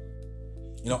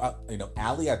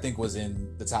 Allie, I think, was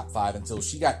in the top 5 until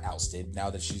she got ousted.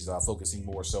 Now that she's focusing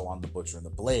more so on the Butcher and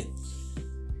the Blade.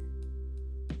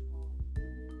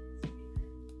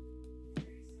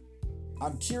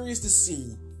 I'm curious to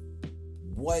see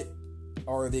what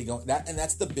are they going.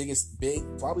 That's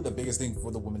probably the biggest thing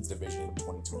for the women's division in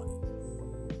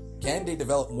 2020. Can they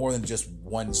develop more than just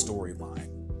one storyline?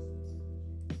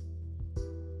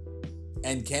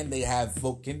 And can they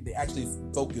actually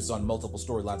focus on multiple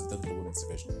storylines within the women's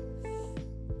division?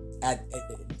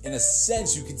 In a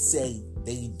sense, you could say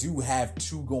they do have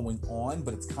 2 going on,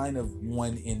 but it's kind of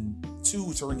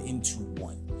 2 turned into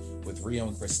 1. With Rio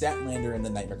and Chris Statlander and the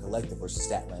Nightmare Collective versus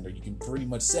Statlander, you can pretty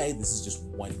much say this is just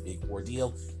one big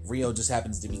ordeal. Rio just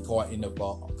happens to be caught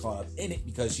up in it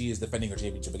because she is defending her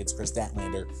championship against Chris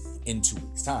Statlander in 2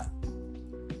 weeks' time.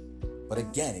 But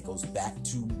again, it goes back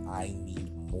to I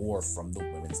need more from the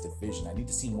women's division. I need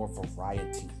to see more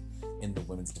variety in the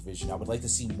women's division. I would like to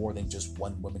see more than just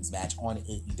one women's match on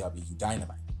AEW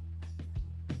Dynamite.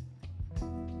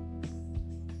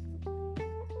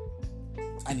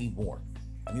 I need more.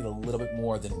 I need a little bit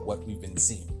more than what we've been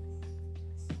seeing.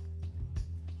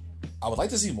 I would like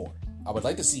to see more. I would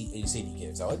like to see a Sadie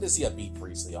Gibbs. I would like to see a Bea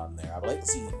Priestley on there. I would like to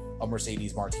see a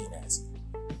Mercedes Martinez.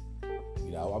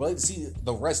 I would like to see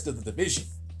the rest of the division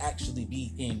actually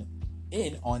be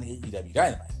in on AEW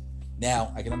Dynamite.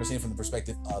 Now, I can understand from the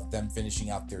perspective of them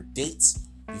finishing out their dates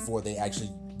before they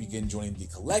actually begin joining the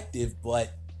collective,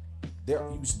 but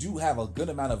you do have a good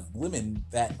amount of women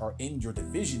that are in your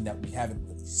division that we haven't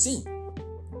really seen.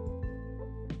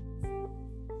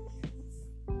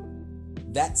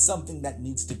 That's something that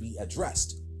needs to be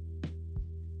addressed.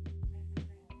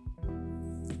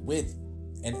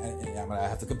 And I'm going to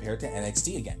have to compare it to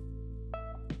NXT again.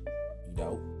 You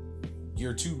know,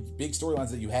 your two big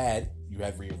storylines that you had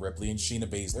Rhea Ripley and Shayna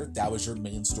Baszler. That was your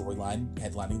main storyline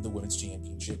headlining the women's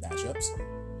championship matchups.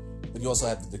 But you also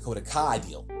have the Dakota Kai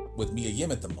deal with Mia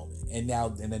Yim at the moment, and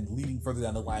then leading further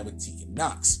down the line with Tegan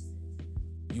Nox.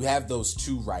 You have those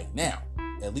two right now.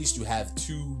 At least you have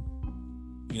two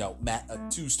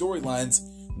storylines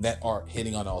that are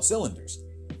hitting on all cylinders.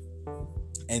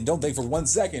 And don't think for 1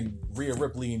 second Rhea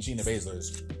Ripley and Shayna Baszler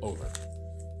is over.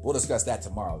 We'll discuss that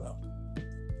tomorrow, though.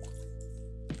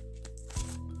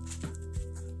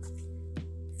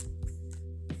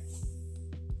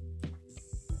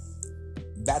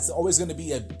 That's always going to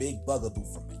be a big bugaboo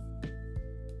for me.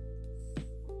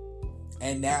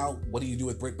 And now, what do you do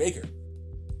with Britt Baker?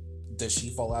 Does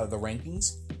she fall out of the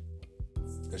rankings?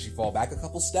 Does she fall back a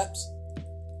couple steps?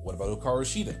 What about Hikaru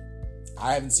Shida?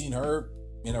 I haven't seen her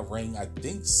in a ring, I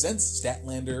think, since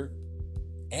Statlander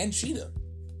and Shida.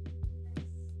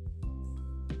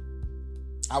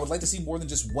 I would like to see more than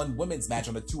just one women's match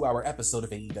on a 2-hour episode of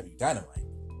AEW Dynamite.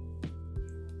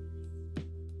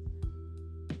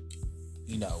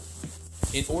 You know,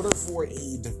 in order for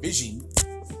a division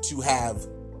to have,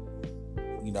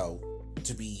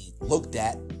 to be looked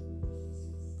at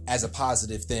as a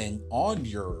positive thing on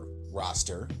your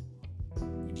roster,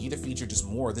 you need to feature just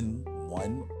more than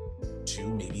 1, 2,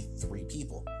 maybe 3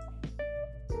 people,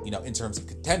 in terms of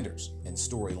contenders and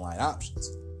storyline options.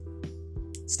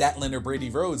 Statlander Brady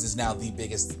Rhodes is now the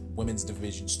biggest women's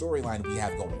division storyline we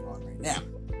have going on right now.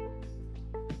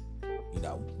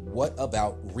 What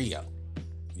about Rhea?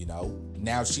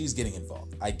 Now she's getting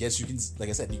involved. I guess you can, like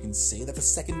I said, you can say that's a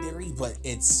secondary, but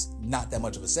it's not that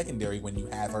much of a secondary when you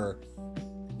have her,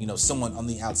 someone on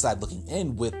the outside looking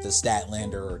in with the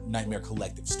Statlander Nightmare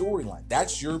Collective storyline.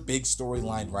 That's your big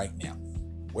storyline right now.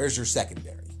 Where's your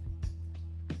secondary?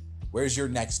 Where's your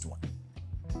next one?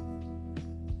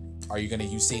 Are you going to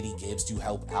use Sadie Gibbs to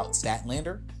help out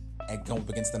Statlander and go up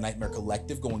against the Nightmare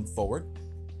Collective going forward?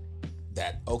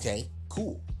 Okay,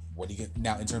 cool. What do you get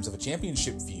now in terms of a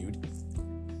championship feud?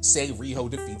 Say Riho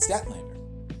defeats Statlander.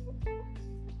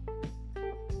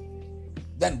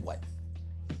 Then what?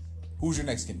 Who's your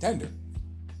next contender?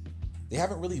 They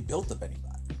haven't really built up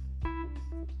anybody.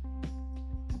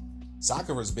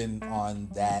 Sakura's been on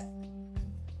that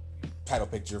title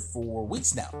picture for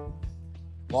weeks now.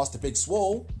 Lost to Big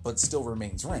Swole, but still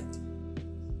remains ranked.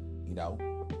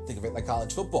 Think of it like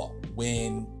college football.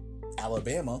 When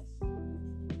Alabama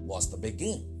lost the big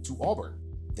game to Auburn,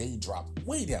 they dropped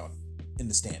way down in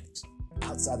the standings,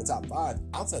 outside the top 5,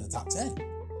 outside the top 10.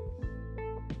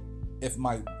 If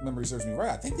my memory serves me right,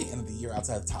 I think they ended the year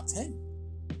outside the top 10.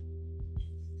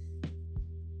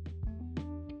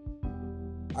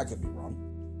 I could be wrong,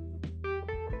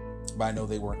 but I know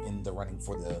they weren't in the running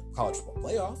for the college football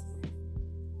playoff.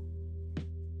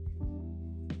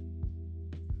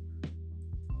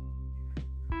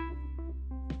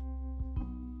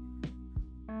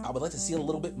 I would like to see a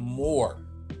little bit more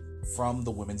from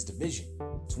the women's division.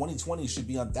 2020 should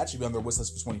be on their wish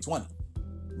list for 2020.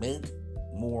 Make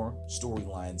more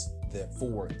storylines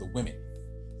for the women.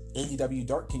 AEW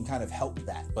Dark can kind of help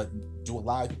that, but do a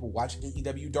lot of people watch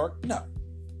AEW Dark? No.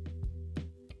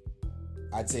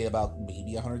 I'd say about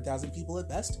maybe 100,000 people at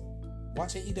best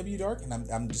watch AEW Dark, and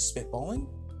I'm just spitballing.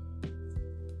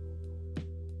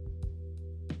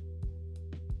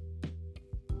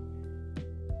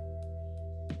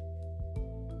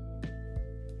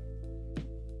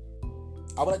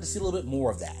 I would like to see a little bit more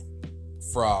of that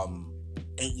from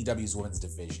AEW's women's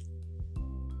division.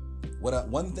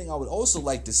 One thing I would also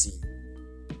like to see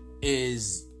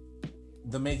is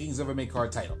the makings of a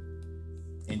mid-card title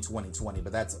in 2020,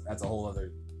 but that's a whole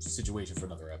other situation for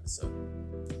another episode.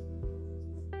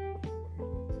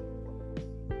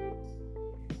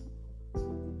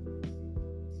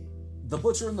 The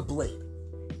Butcher and the Blade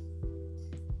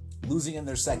losing in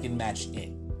their second match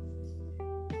in.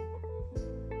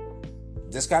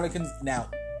 This kind of now,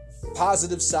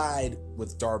 positive side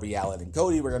with Darby Allin and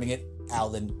Cody, we're going to get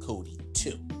Allin Cody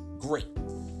 2. Great.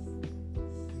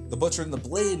 The Butcher and the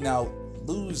Blade now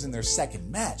lose in their second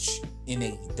match in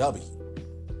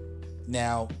AEW.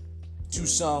 Now, to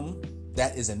some,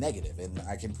 that is a negative, and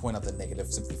I can point out the negative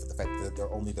simply for the fact that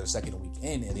they're only their second week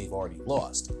in and they've already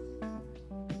lost.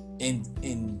 And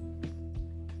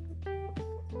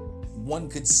one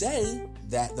could say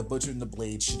that the Butcher and the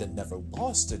Blade should have never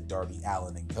lost to Darby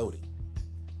Allin and Cody.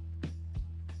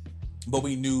 But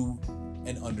we knew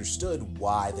and understood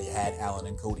why they had Allin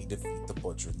and Cody defeat the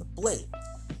Butcher and the Blade.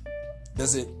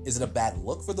 Is it a bad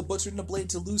look for the Butcher and the Blade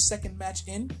to lose second match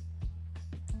in?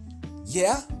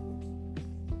 Yeah.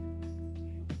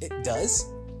 It does.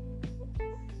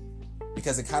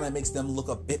 because it kind of makes them look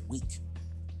a bit weak.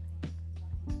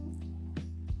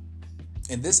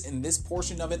 In this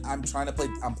portion of it, I'm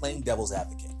playing devil's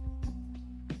advocate.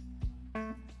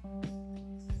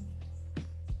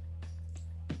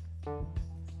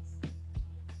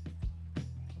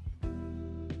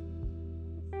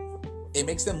 It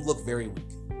makes them look very weak.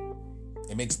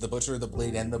 It makes the Butcher, the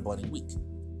Blade, and the Bunny weak.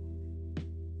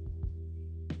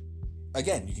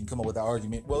 Again, you can come up with the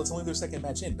argument, well, it's only their second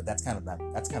match in, but that's kind of the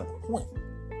point.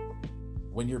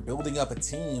 When you're building up a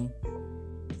team,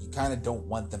 you kind of don't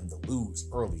want them to lose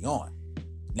early on.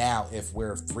 Now, if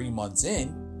we're 3 months in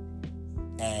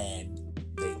and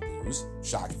they lose,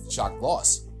 shock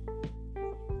loss,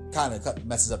 kind of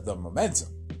messes up the momentum.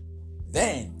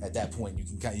 Then at that point,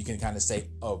 you can kind of say,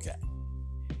 okay,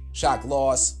 shock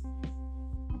loss,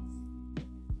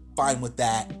 fine with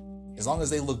that. As long as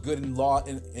they look good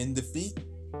in defeat,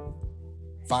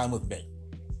 fine with me.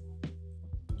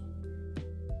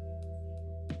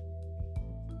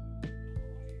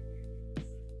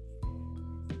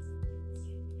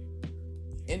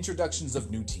 Introductions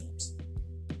of new teams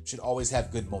should always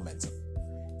have good momentum.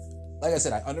 Like I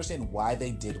said, I understand why they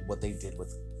did what they did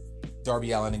with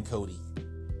Darby Allin and Cody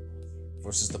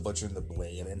versus the Butcher and the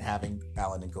Blade and having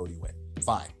Allin and Cody win.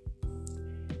 Fine.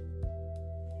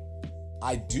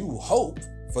 I do hope,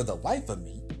 for the life of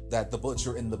me, that the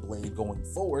Butcher and the Blade going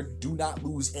forward do not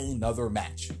lose another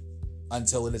match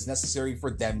until it is necessary for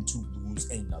them to lose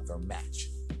another match.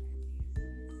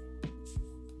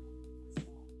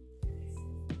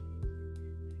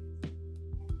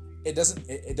 It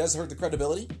does hurt the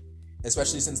credibility,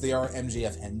 especially since they are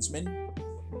MJF henchmen.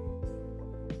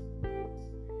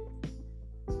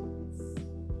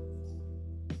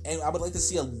 And I would like to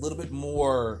see a little bit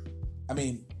more,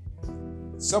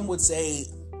 some would say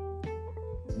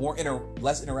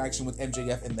less interaction with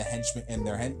MJF and the henchmen and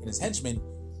his henchmen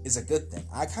is a good thing.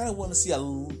 I kind of want to see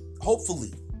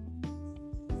hopefully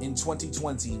in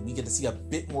 2020 we get to see a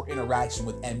bit more interaction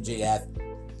with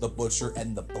MJF, the Butcher,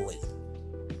 and the Blade.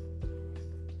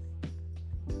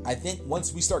 I think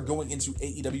once we start going into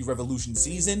AEW Revolution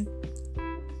season,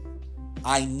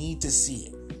 I need to see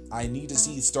it. I need to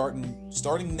see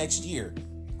starting next year.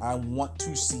 I want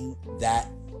to see that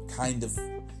kind of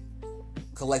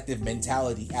collective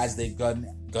mentality as they gun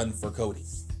for Cody.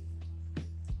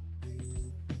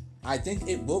 I think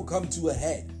it will come to a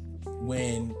head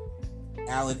when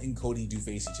Allin and Cody do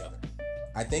face each other.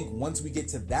 I think once we get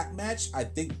to that match, I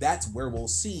think that's where we'll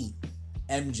see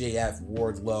MJF,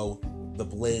 Wardlow, the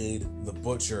Blade, the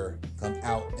Butcher come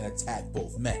out and attack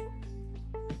both men.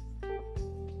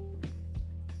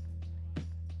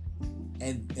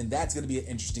 And that's going to be an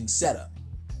interesting setup.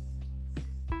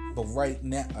 But right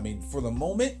now, for the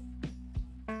moment,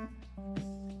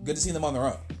 good to see them on their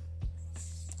own.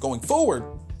 Going forward,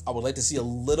 I would like to see a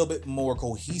little bit more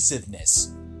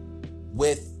cohesiveness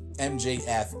with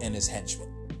MJF and his henchmen.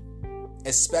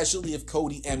 Especially if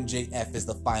Cody MJF is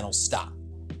the final stop.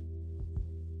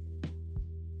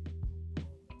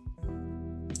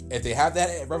 If they have that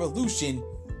at Revolution,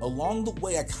 along the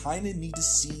way, I kind of need to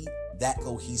see that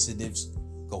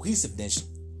cohesiveness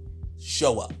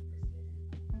show up.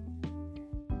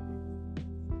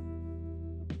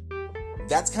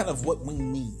 That's kind of what we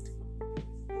need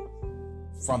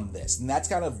from this. And that's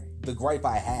kind of the gripe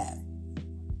I have.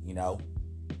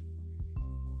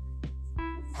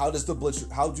 How do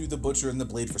the Butcher and the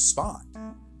Blade respond?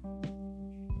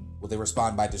 Will they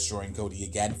respond by destroying Cody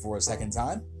again for a second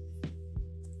time?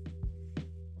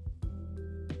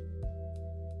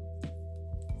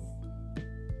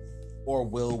 Or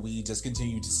will we just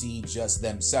continue to see just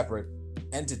them separate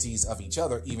entities of each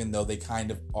other, even though they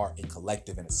kind of are a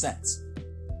collective in a sense?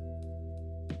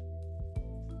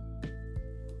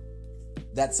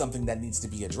 That's something that needs to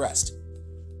be addressed.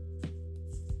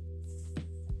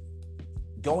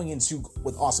 Going into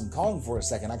with Awesome Kong for a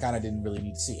second, I kind of didn't really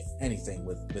need to see anything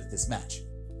with this match.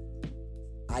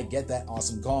 I get that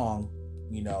Awesome Kong,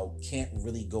 can't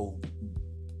really go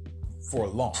for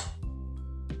long.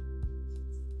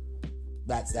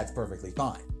 That's perfectly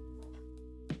fine.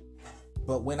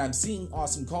 But when I'm seeing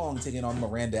Awesome Kong taking on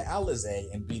Miranda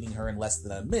Alizé and beating her in less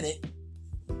than a minute,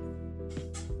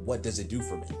 what does it do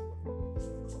for me?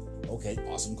 Okay,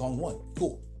 Awesome Kong won.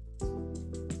 Cool.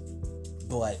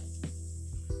 But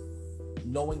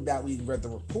knowing that we read the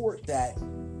report that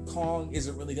Kong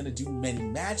isn't really going to do many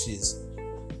matches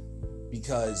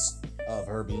because of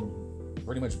her being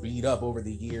pretty much beat up over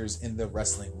the years in the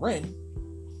wrestling ring,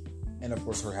 and of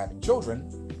course her having children,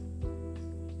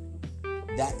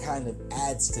 that kind of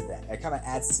adds to that. It kind of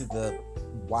adds to the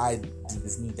why did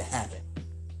this need to happen.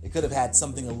 It could have had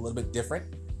something a little bit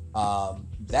different.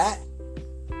 That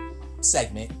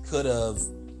segment could have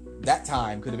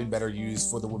been better used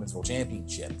for the Women's World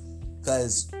Championship.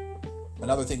 Because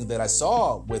another thing that I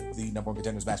saw with the number one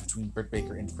contenders match between Britt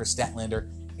Baker and Chris Statlander,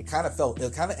 it kind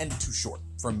of ended too short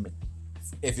for me.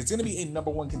 If it's going to be a number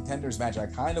one contenders match, I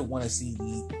kind of want to see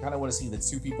the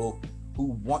two people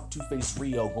who want to face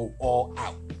Rio go all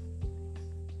out,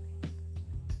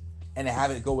 and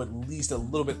have it go at least a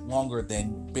little bit longer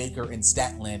than Baker and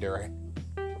Statlander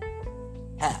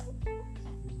have.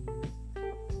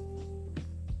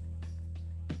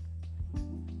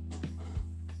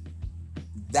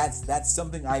 That's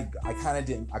something I kind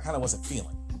of wasn't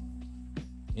feeling.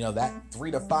 That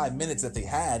 3 to 5 minutes that they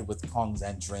had with Kong's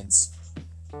entrance,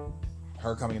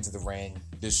 her coming into the ring,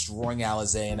 destroying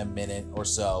Alizé in a minute or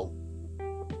so.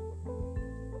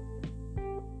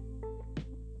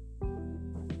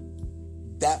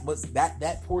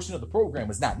 That portion of the program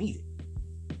was not needed.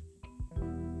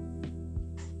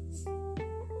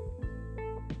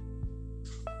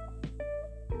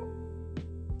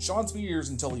 Shawn Spears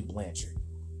and Tully Blanchard.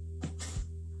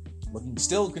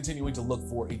 Still continuing to look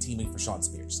for a teammate for Shawn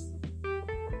Spears.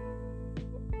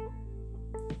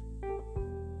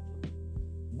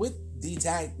 With the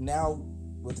tag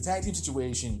team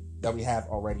situation that we have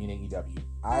already in AEW,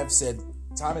 I've said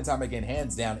time and time again,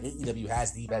 hands down, AEW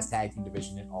has the best tag team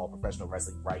division in all professional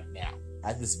wrestling right now,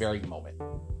 at this very moment.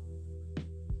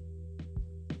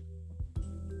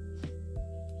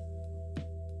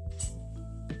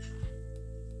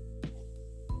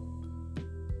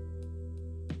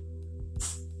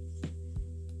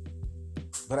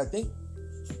 But I think,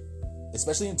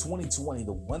 especially in 2020,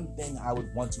 the one thing I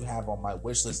would want to have on my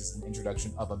wish list is an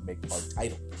introduction of a mid-card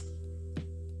title.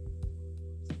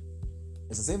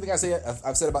 It's the same thing I've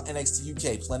said about NXT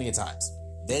UK plenty of times.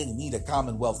 They need a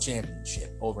Commonwealth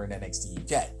Championship over in NXT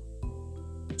UK.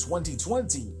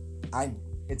 2020,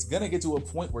 it's going to get to a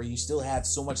point where you still have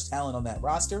so much talent on that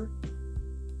roster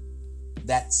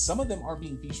that some of them aren't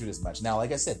being featured as much. Now,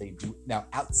 like I said, they do now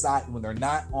outside when they're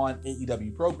not on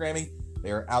AEW programming. They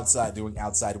are outside doing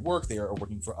outside work. They are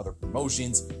working for other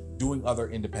promotions, doing other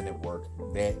independent work.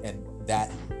 And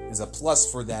that is a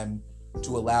plus for them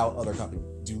to allow other companies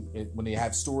to do it when they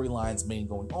have storylines main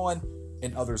going on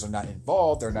and others are not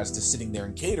involved. They're not just sitting there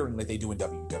and catering like they do in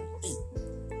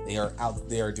WWE.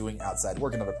 They are doing outside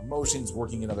work in other promotions,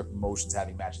 working in other promotions,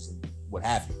 having matches and what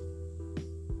have you.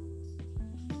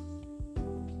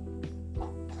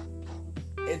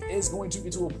 It is going to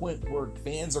get to a point where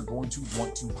fans are going to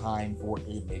want to pine for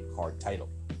a mid-card title.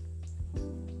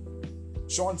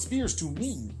 Shawn Spears, to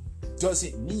me,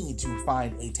 doesn't need to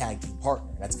find a tag team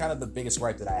partner. That's kind of the biggest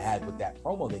gripe that I had with that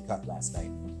promo they cut last night.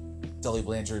 Tully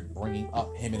Blanchard bringing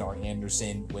up him and Arn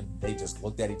Anderson when they just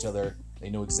looked at each other. They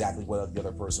knew exactly what the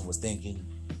other person was thinking,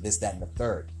 this, that, and the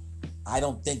third. I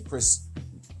don't think Chris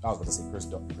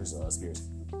Spears.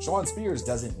 Shawn Spears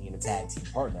doesn't need a tag team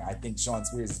partner. I think Shawn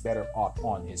Spears is better off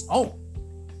on his own.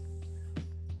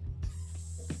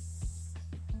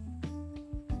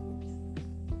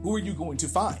 Who are you going to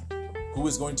find? Who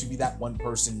is going to be that one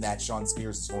person that Shawn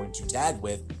Spears is going to tag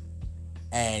with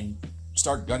and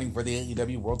start gunning for the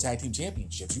AEW World Tag Team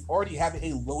Championships? You already have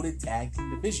a loaded tag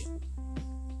team division.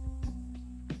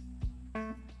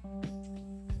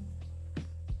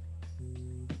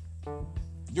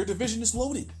 Your division is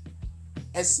loaded.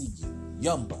 SCU,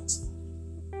 Young Bucks,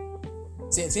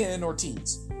 Santana and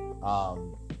Ortiz,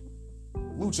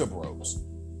 Lucha Bros,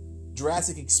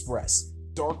 Jurassic Express,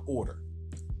 Dark Order,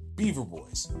 Beaver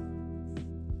Boys,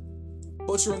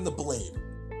 Butcher and the Blade.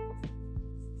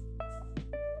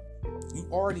 You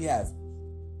already have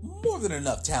more than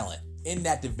enough talent in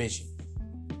that division.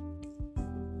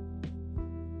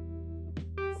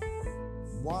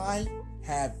 Why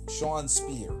have Shawn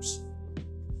Spears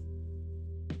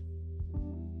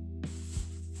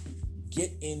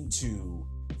get into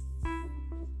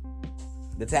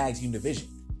the tag team division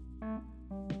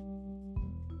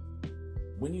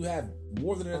when you have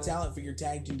more than enough talent for your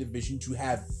tag team division to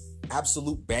have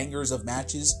absolute bangers of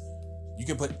matches? You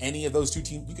can put any of those two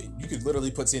teams. You could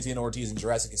literally put Santana Ortiz and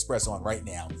Jurassic Express on right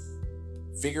now.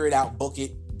 Figure it out, book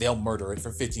it. They'll murder it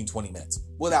for 15-20 minutes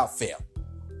without fail.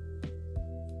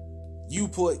 You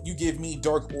give me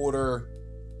Dark Order,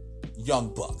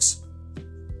 Young Bucks.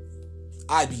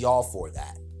 I'd be all for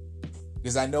that.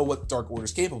 Because I know what Dark Order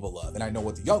is capable of, and I know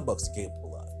what the Young Bucks are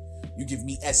capable of. You give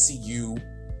me SCU.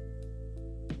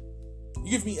 You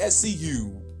give me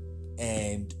SCU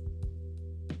and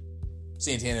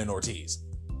Santana and Ortiz.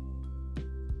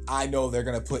 I know they're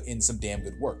going to put in some damn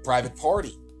good work. Private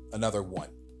Party, another one.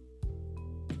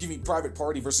 You give me Private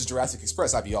Party versus Jurassic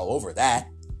Express, I'd be all over that.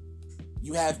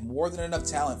 You have more than enough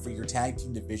talent for your tag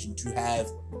team division to have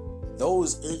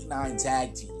those 8-9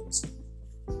 tag teams,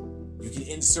 you can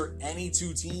insert any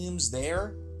two teams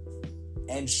there,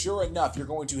 and sure enough, you're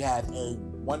going to have a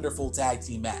wonderful tag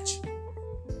team match.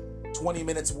 20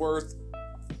 minutes worth,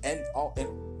 and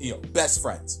best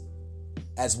friends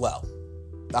as well.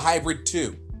 The Hybrid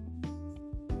 2.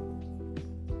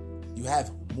 You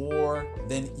have more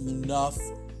than enough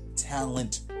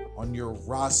talent on your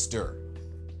roster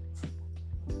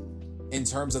in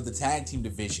terms of the tag team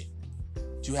division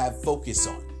to have focus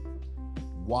on.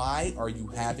 Why are you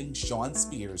having Shawn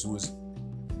Spears,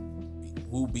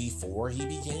 who before he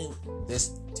became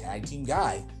this tag team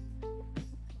guy,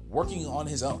 working on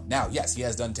his own? Now, yes, he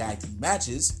has done tag team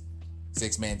matches,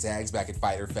 6-man tags back at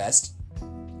Fyter Fest,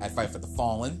 at Fight for the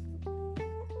Fallen.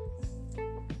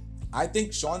 I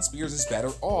think Shawn Spears is better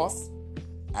off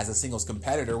as a singles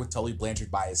competitor with Tully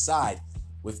Blanchard by his side,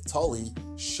 with Tully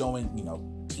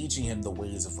showing, teaching him the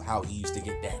ways of how he used to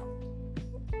get down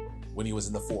when he was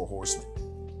in the Four Horsemen,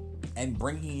 and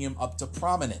bringing him up to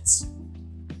prominence.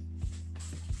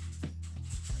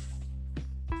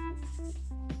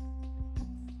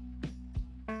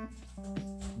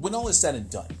 When all is said and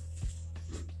done,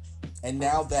 and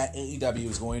now that AEW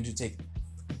is going to take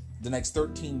the next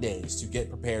 13 days to get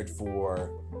prepared for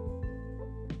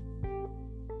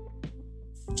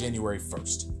January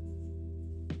 1st,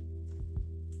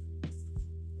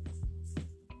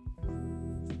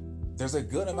 there's a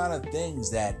good amount of things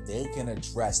that they can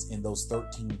address in those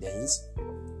 13 days,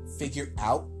 figure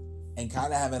out, and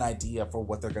kind of have an idea for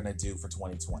what they're going to do for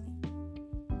 2020.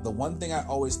 The one thing I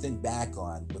always think back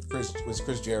on with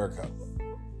Chris Jericho,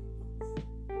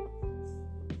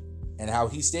 and how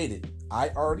he stated, I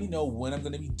already know what I'm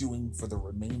going to be doing for the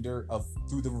remainder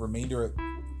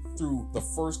through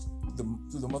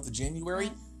the month of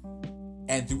January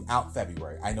and throughout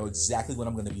February. I know exactly what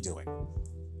I'm going to be doing.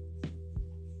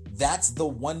 That's the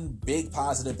one big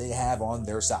positive they have on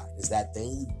their side, is that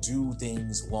they do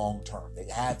things long term. They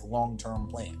have long-term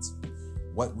plans.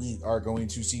 What we are going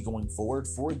to see going forward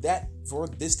for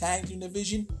this tag team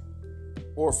division,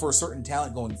 or for certain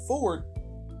talent going forward,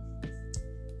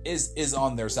 is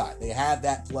on their side. They have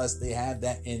that, plus they have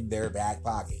that in their back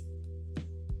pocket.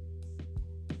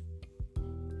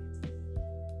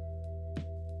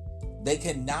 They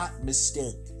cannot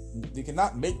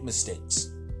make mistakes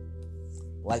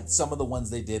like some of the ones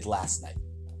they did last night.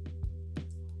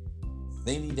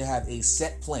 They need to have a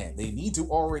set plan. They need to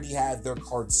already have their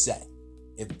cards set.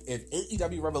 If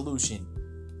AEW Revolution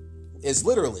is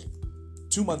literally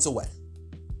 2 months away,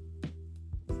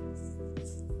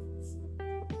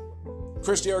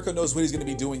 Chris Jericho knows what he's going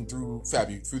to be doing through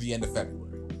the end of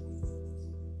February.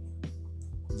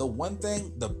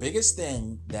 The biggest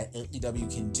thing that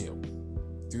AEW can do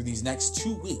through these next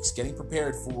 2 weeks, getting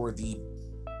prepared for the,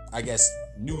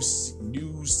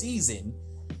 new season,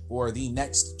 or the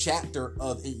next chapter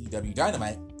of AEW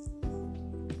Dynamite,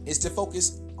 is to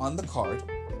focus on the card,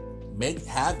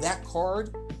 have that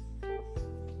card,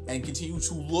 and continue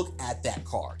to look at that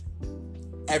card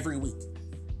every week.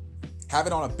 Have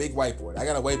it on a big whiteboard. I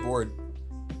got a whiteboard,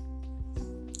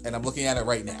 and I'm looking at it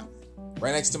right now,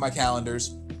 right next to my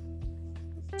calendars.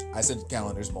 I said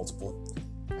calendars multiple.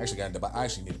 I actually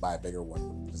need to buy a bigger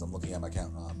one, because I'm looking at my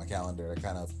calendar.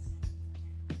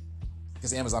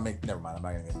 Because Amazon never mind. I'm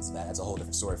not going to get into that. That's a whole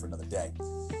different story for another day.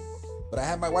 But I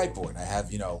have my whiteboard. I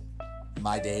have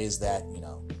my days that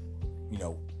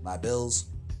my Bills,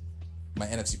 my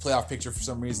NFC playoff picture for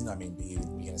some reason.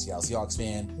 Being a Seattle Seahawks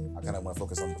fan, I kind of want to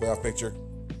focus on the playoff picture.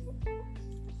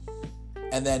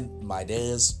 And then my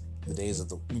days, the days of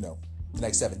the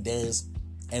next 7 days,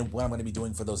 and what I'm going to be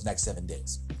doing for those next 7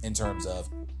 days in terms of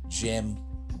gym,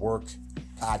 work,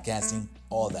 podcasting,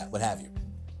 all of that, what have you.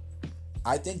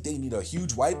 I think they need a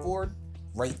huge whiteboard,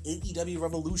 write AEW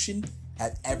Revolution,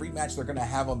 have every match they're going to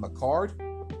have on the card,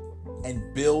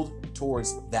 and build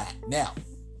towards that. Now,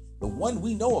 the one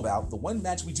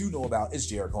match we do know about is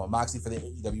Jericho and Moxley for the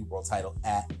AEW World Title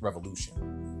at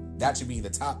Revolution. That should be the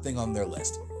top thing on their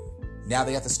list. Now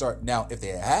they have to start. Now, if they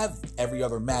have every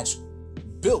other match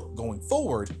built going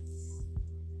forward,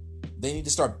 they need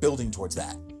to start building towards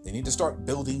that. They need to start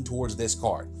building towards this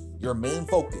card. Your main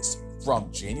focus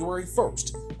from January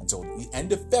 1st until the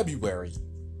end of February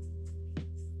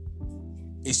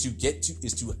is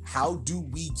to how do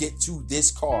we get to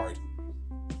this card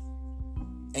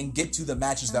and get to the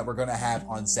matches that we're going to have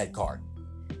on said card.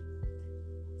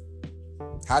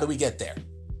 How do we get there?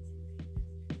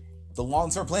 The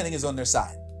long-term planning is on their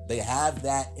side. They have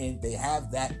that, and they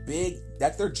have that big.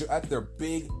 That's their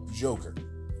big joker.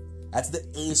 That's the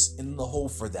ace in the hole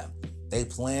for them. They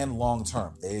plan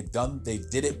long-term. They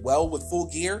did it well with Full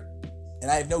Gear. And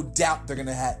I have no doubt they're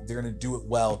gonna do it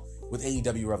well with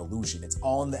AEW Revolution. It's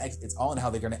all in how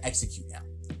they're gonna execute now.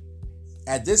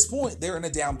 At this point, they're in a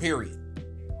down period.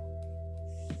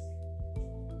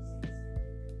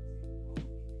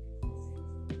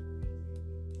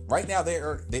 Right now,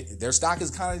 their stock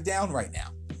is kind of down right now,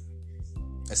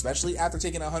 especially after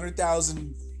taking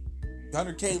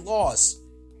 100K loss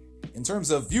in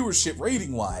terms of viewership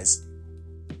rating wise.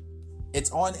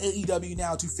 It's on AEW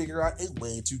now to figure out a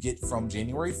way to get from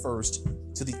January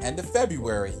 1st to the end of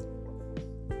February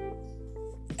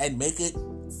and make it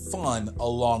fun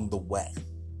along the way.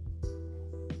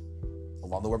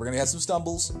 Along the way, we're going to have some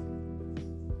stumbles.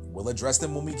 We'll address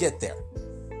them when we get there.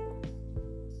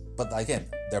 But again,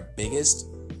 their biggest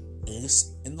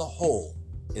ace in the hole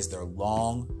is their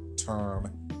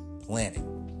long-term planning.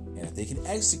 And if they can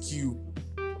execute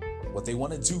what they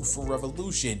want to do for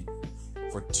Revolution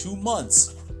for 2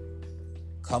 months,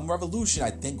 come Revolution,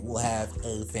 I think we'll have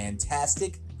a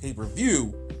fantastic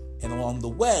pay-per-view, and along the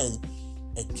way,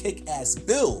 a kick-ass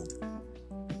build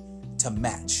to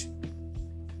match.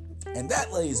 And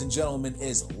that, ladies and gentlemen,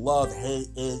 is Love Hate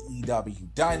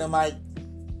AEW Dynamite.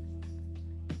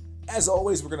 As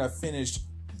always, we're going to finish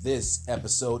this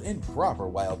episode in proper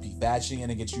YLP fashion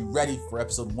and get you ready for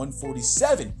episode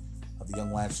 147 of the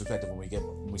Young Lions Perspective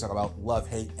when we talk about Love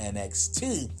Hate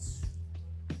NXT.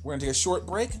 We're going to take a short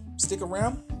break. Stick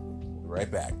around. We'll be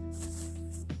right back.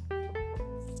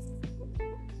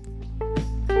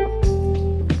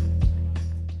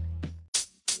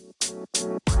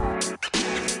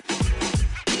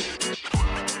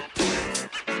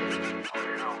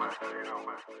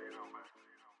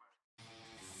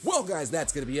 Well, guys,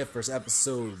 that's going to be it for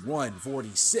episode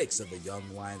 146 of the Young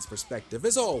Lions Perspective.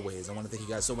 As always, I want to thank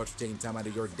you guys so much for taking time out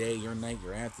of your day, your night,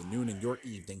 your afternoon, and your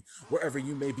evening, wherever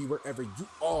you may be, wherever you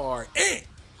are in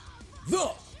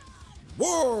the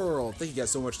world. Thank you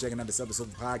guys so much for checking out this episode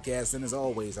of the podcast. And as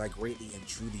always, I greatly and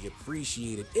truly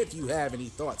appreciate it. If you have any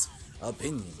thoughts,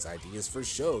 opinions, ideas for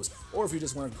shows, or if you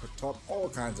just want to talk all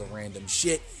kinds of random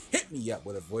shit, hit me up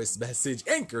with a voice message,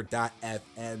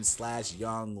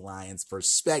 anchor.fm/Young Lions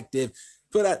Perspective.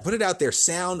 Put it out there.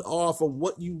 Sound off of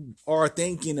what you are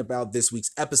thinking about this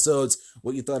week's episodes,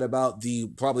 what you thought about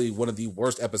probably one of the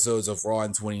worst episodes of Raw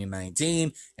in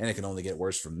 2019, and it can only get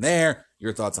worse from there.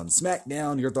 Your thoughts on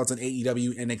SmackDown, your thoughts on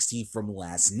AEW NXT from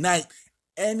last night,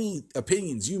 any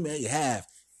opinions you may have.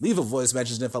 Leave a voice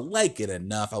message, and if I like it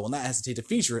enough, I will not hesitate to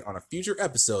feature it on a future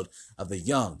episode of the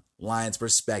Young Lions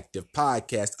Perspective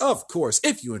podcast. Of course,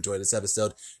 if you enjoyed this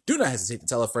episode, do not hesitate to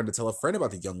tell a friend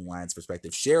about the Young Lions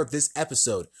Perspective. Share this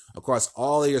episode across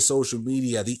all of your social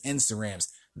media, the Instagrams,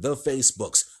 the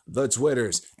Facebooks, the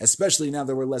Twitters, especially now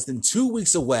that we're less than 2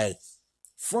 weeks away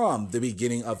from the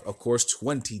beginning of course,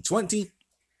 2020.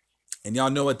 And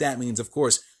y'all know what that means, of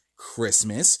course,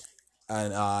 Christmas,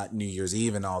 New Year's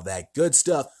Eve and all that good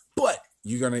stuff. But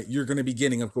you're gonna be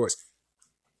getting, of course,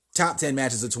 top 10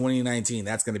 matches of 2019.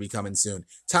 That's going to be coming soon.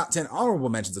 Top 10 honorable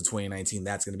mentions of 2019.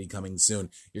 That's going to be coming soon.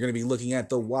 You're going to be looking at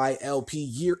the YLP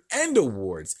Year-End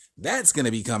Awards. That's going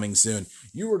to be coming soon.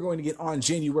 You are going to get on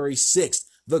January 6th,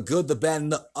 The Good, the Bad,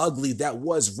 and the Ugly. That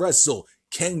was Wrestle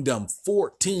Kingdom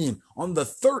 14. On the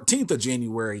 13th of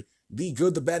January, The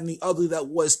Good, the Bad, and the Ugly. That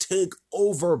was Take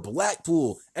Over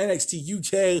Blackpool.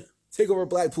 NXT UK Takeover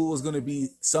Blackpool is going to be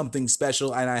something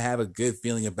special, and I have a good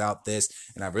feeling about this,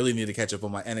 and I really need to catch up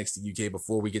on my NXT UK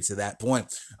before we get to that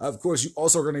point. Of course, you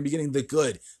also are going to be getting the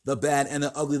good, the bad, and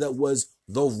the ugly. That was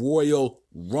the Royal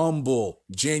Rumble,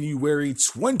 January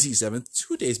 27th,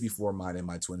 2 days before mine and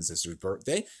my twin sister's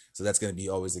birthday, so that's going to be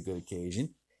always a good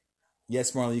occasion.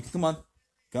 Yes, Marley, come on.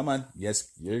 Come on.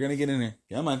 Yes, you're going to get in there.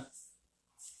 Come on.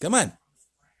 Come on.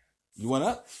 You want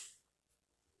up?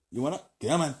 You want up?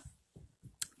 Come on.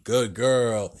 Good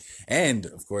girl. And,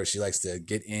 of course, she likes to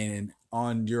get in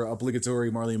on your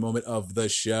obligatory Marley moment of the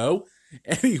show.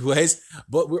 Anyways,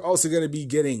 but I'm also going to be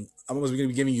giving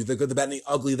you the good, the bad, and the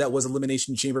ugly. That was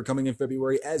Elimination Chamber coming in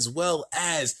February, as well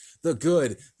as the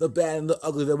good, the bad, and the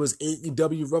ugly. That was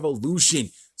AEW Revolution.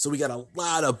 So we got a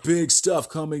lot of big stuff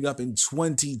coming up in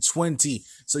 2020.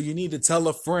 So you need to tell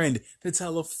a friend to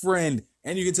tell a friend.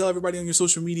 And you can tell everybody on your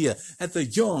social media that the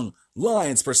Young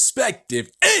Lions Perspective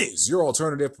is your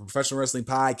alternative professional wrestling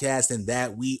podcast, and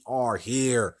that we are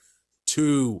here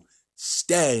to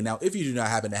stay. Now, if you do not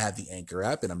happen to have the Anchor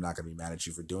app, and I'm not going to be mad at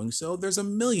you for doing so, there's a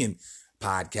million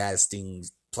podcasting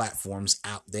platforms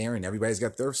out there, and everybody's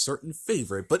got their certain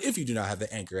favorite. But if you do not have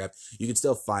the Anchor app, you can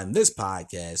still find this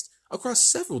podcast across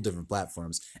several different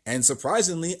platforms. And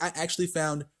surprisingly, I actually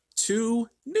found 2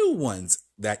 new ones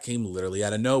that came literally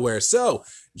out of nowhere. So,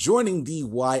 joining the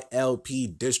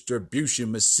YLP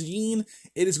distribution machine,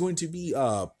 it is going to be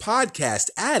Podcast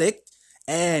Addict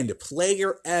and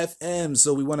Player FM.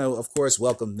 So we want to, of course,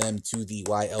 welcome them to the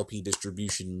YLP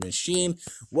distribution machine.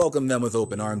 Welcome them with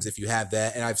open arms if you have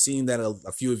that. And I've seen that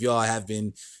a few of y'all have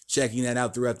been checking that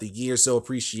out throughout the year. So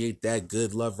appreciate that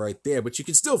good love right there. But you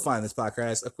can still find this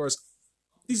podcast, of course,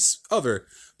 these other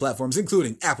platforms,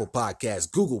 including Apple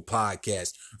Podcasts, Google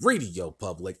Podcasts, Radio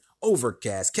Public,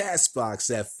 Overcast, Castbox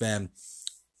FM,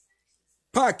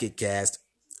 Pocket Cast,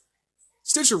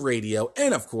 Stitcher Radio,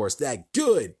 and of course, that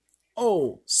good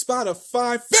old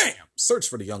Spotify. Bam! Search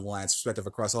for the Young Lions Perspective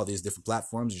across all these different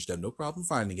platforms. You should have no problem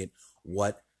finding it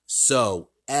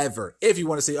whatsoever. If you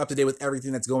want to stay up to date with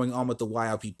everything that's going on with the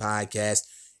YLP podcast,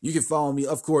 you can follow me,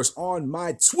 of course, on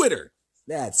my Twitter.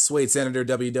 That's Suede Senator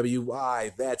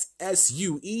WWI. That's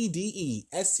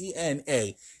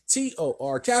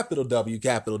SUEDESENATOR, capital W,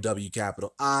 capital W,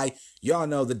 capital I. Y'all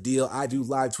know the deal. I do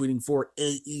live tweeting for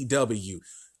AEW.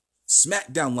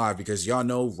 SmackDown Live, because y'all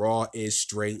know Raw is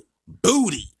straight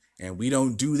booty. And we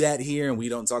don't do that here, and we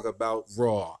don't talk about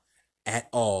Raw at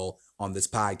all on this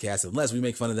podcast unless we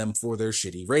make fun of them for their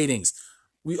shitty ratings.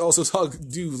 We also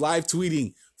do live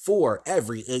tweeting for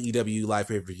every AEW live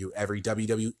pay-per-view, every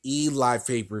WWE live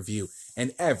pay-per-view,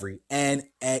 and every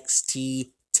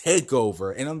NXT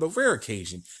takeover. And on the rare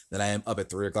occasion that I am up at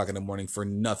 3 o'clock in the morning for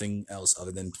nothing else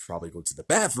other than probably go to the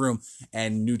bathroom,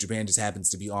 and New Japan just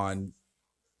happens to be on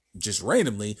just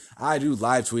randomly, I do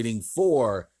live tweeting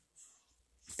for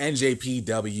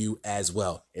NJPW as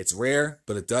well. It's rare,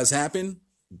 but it does happen.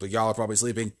 But y'all are probably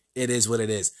sleeping. It is what it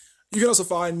is. You can also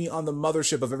find me on the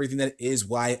mothership of everything that is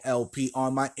YLP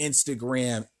on my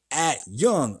Instagram at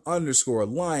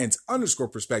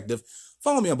young_lions_perspective.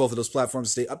 Follow me on both of those platforms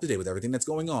to stay up to date with everything that's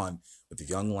going on with the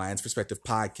Young Lions Perspective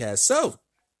podcast. So,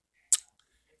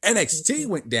 NXT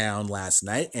went down last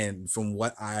night, and from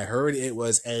what I heard, it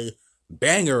was a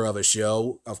banger of a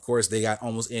show. Of course, they got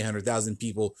almost 800,000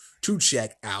 people to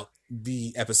check out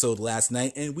the episode last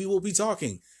night, and we will be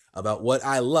talking about what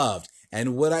I loved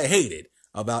and what I hated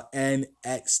about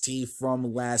NXT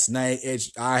from last night.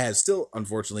 I have still,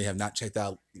 unfortunately, have not checked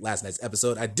out last night's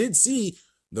episode. I did see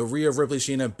the Rhea Ripley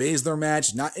Shayna Baszler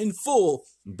match, not in full,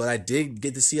 but I did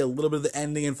get to see a little bit of the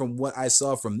ending, and from what I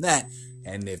saw from that,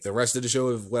 and if the rest of the show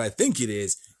is what I think it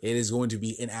is going to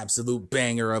be an absolute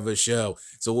banger of a show.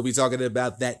 So we'll be talking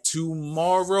about that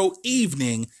tomorrow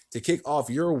evening to kick off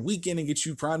your weekend and get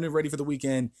you primed and ready for the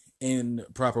weekend in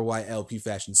proper YLP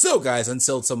fashion. So guys,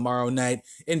 until tomorrow night,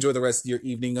 enjoy the rest of your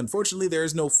evening. Unfortunately, there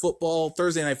is no football.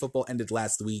 Thursday Night Football ended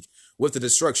last week with the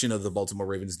destruction of the Baltimore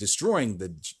Ravens, destroying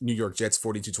the New York Jets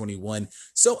 42-21.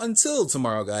 So until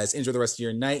tomorrow, guys, enjoy the rest of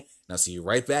your night, and I'll see you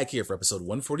right back here for episode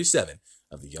 147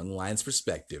 of the Young Lions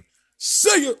Perspective.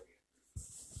 See ya!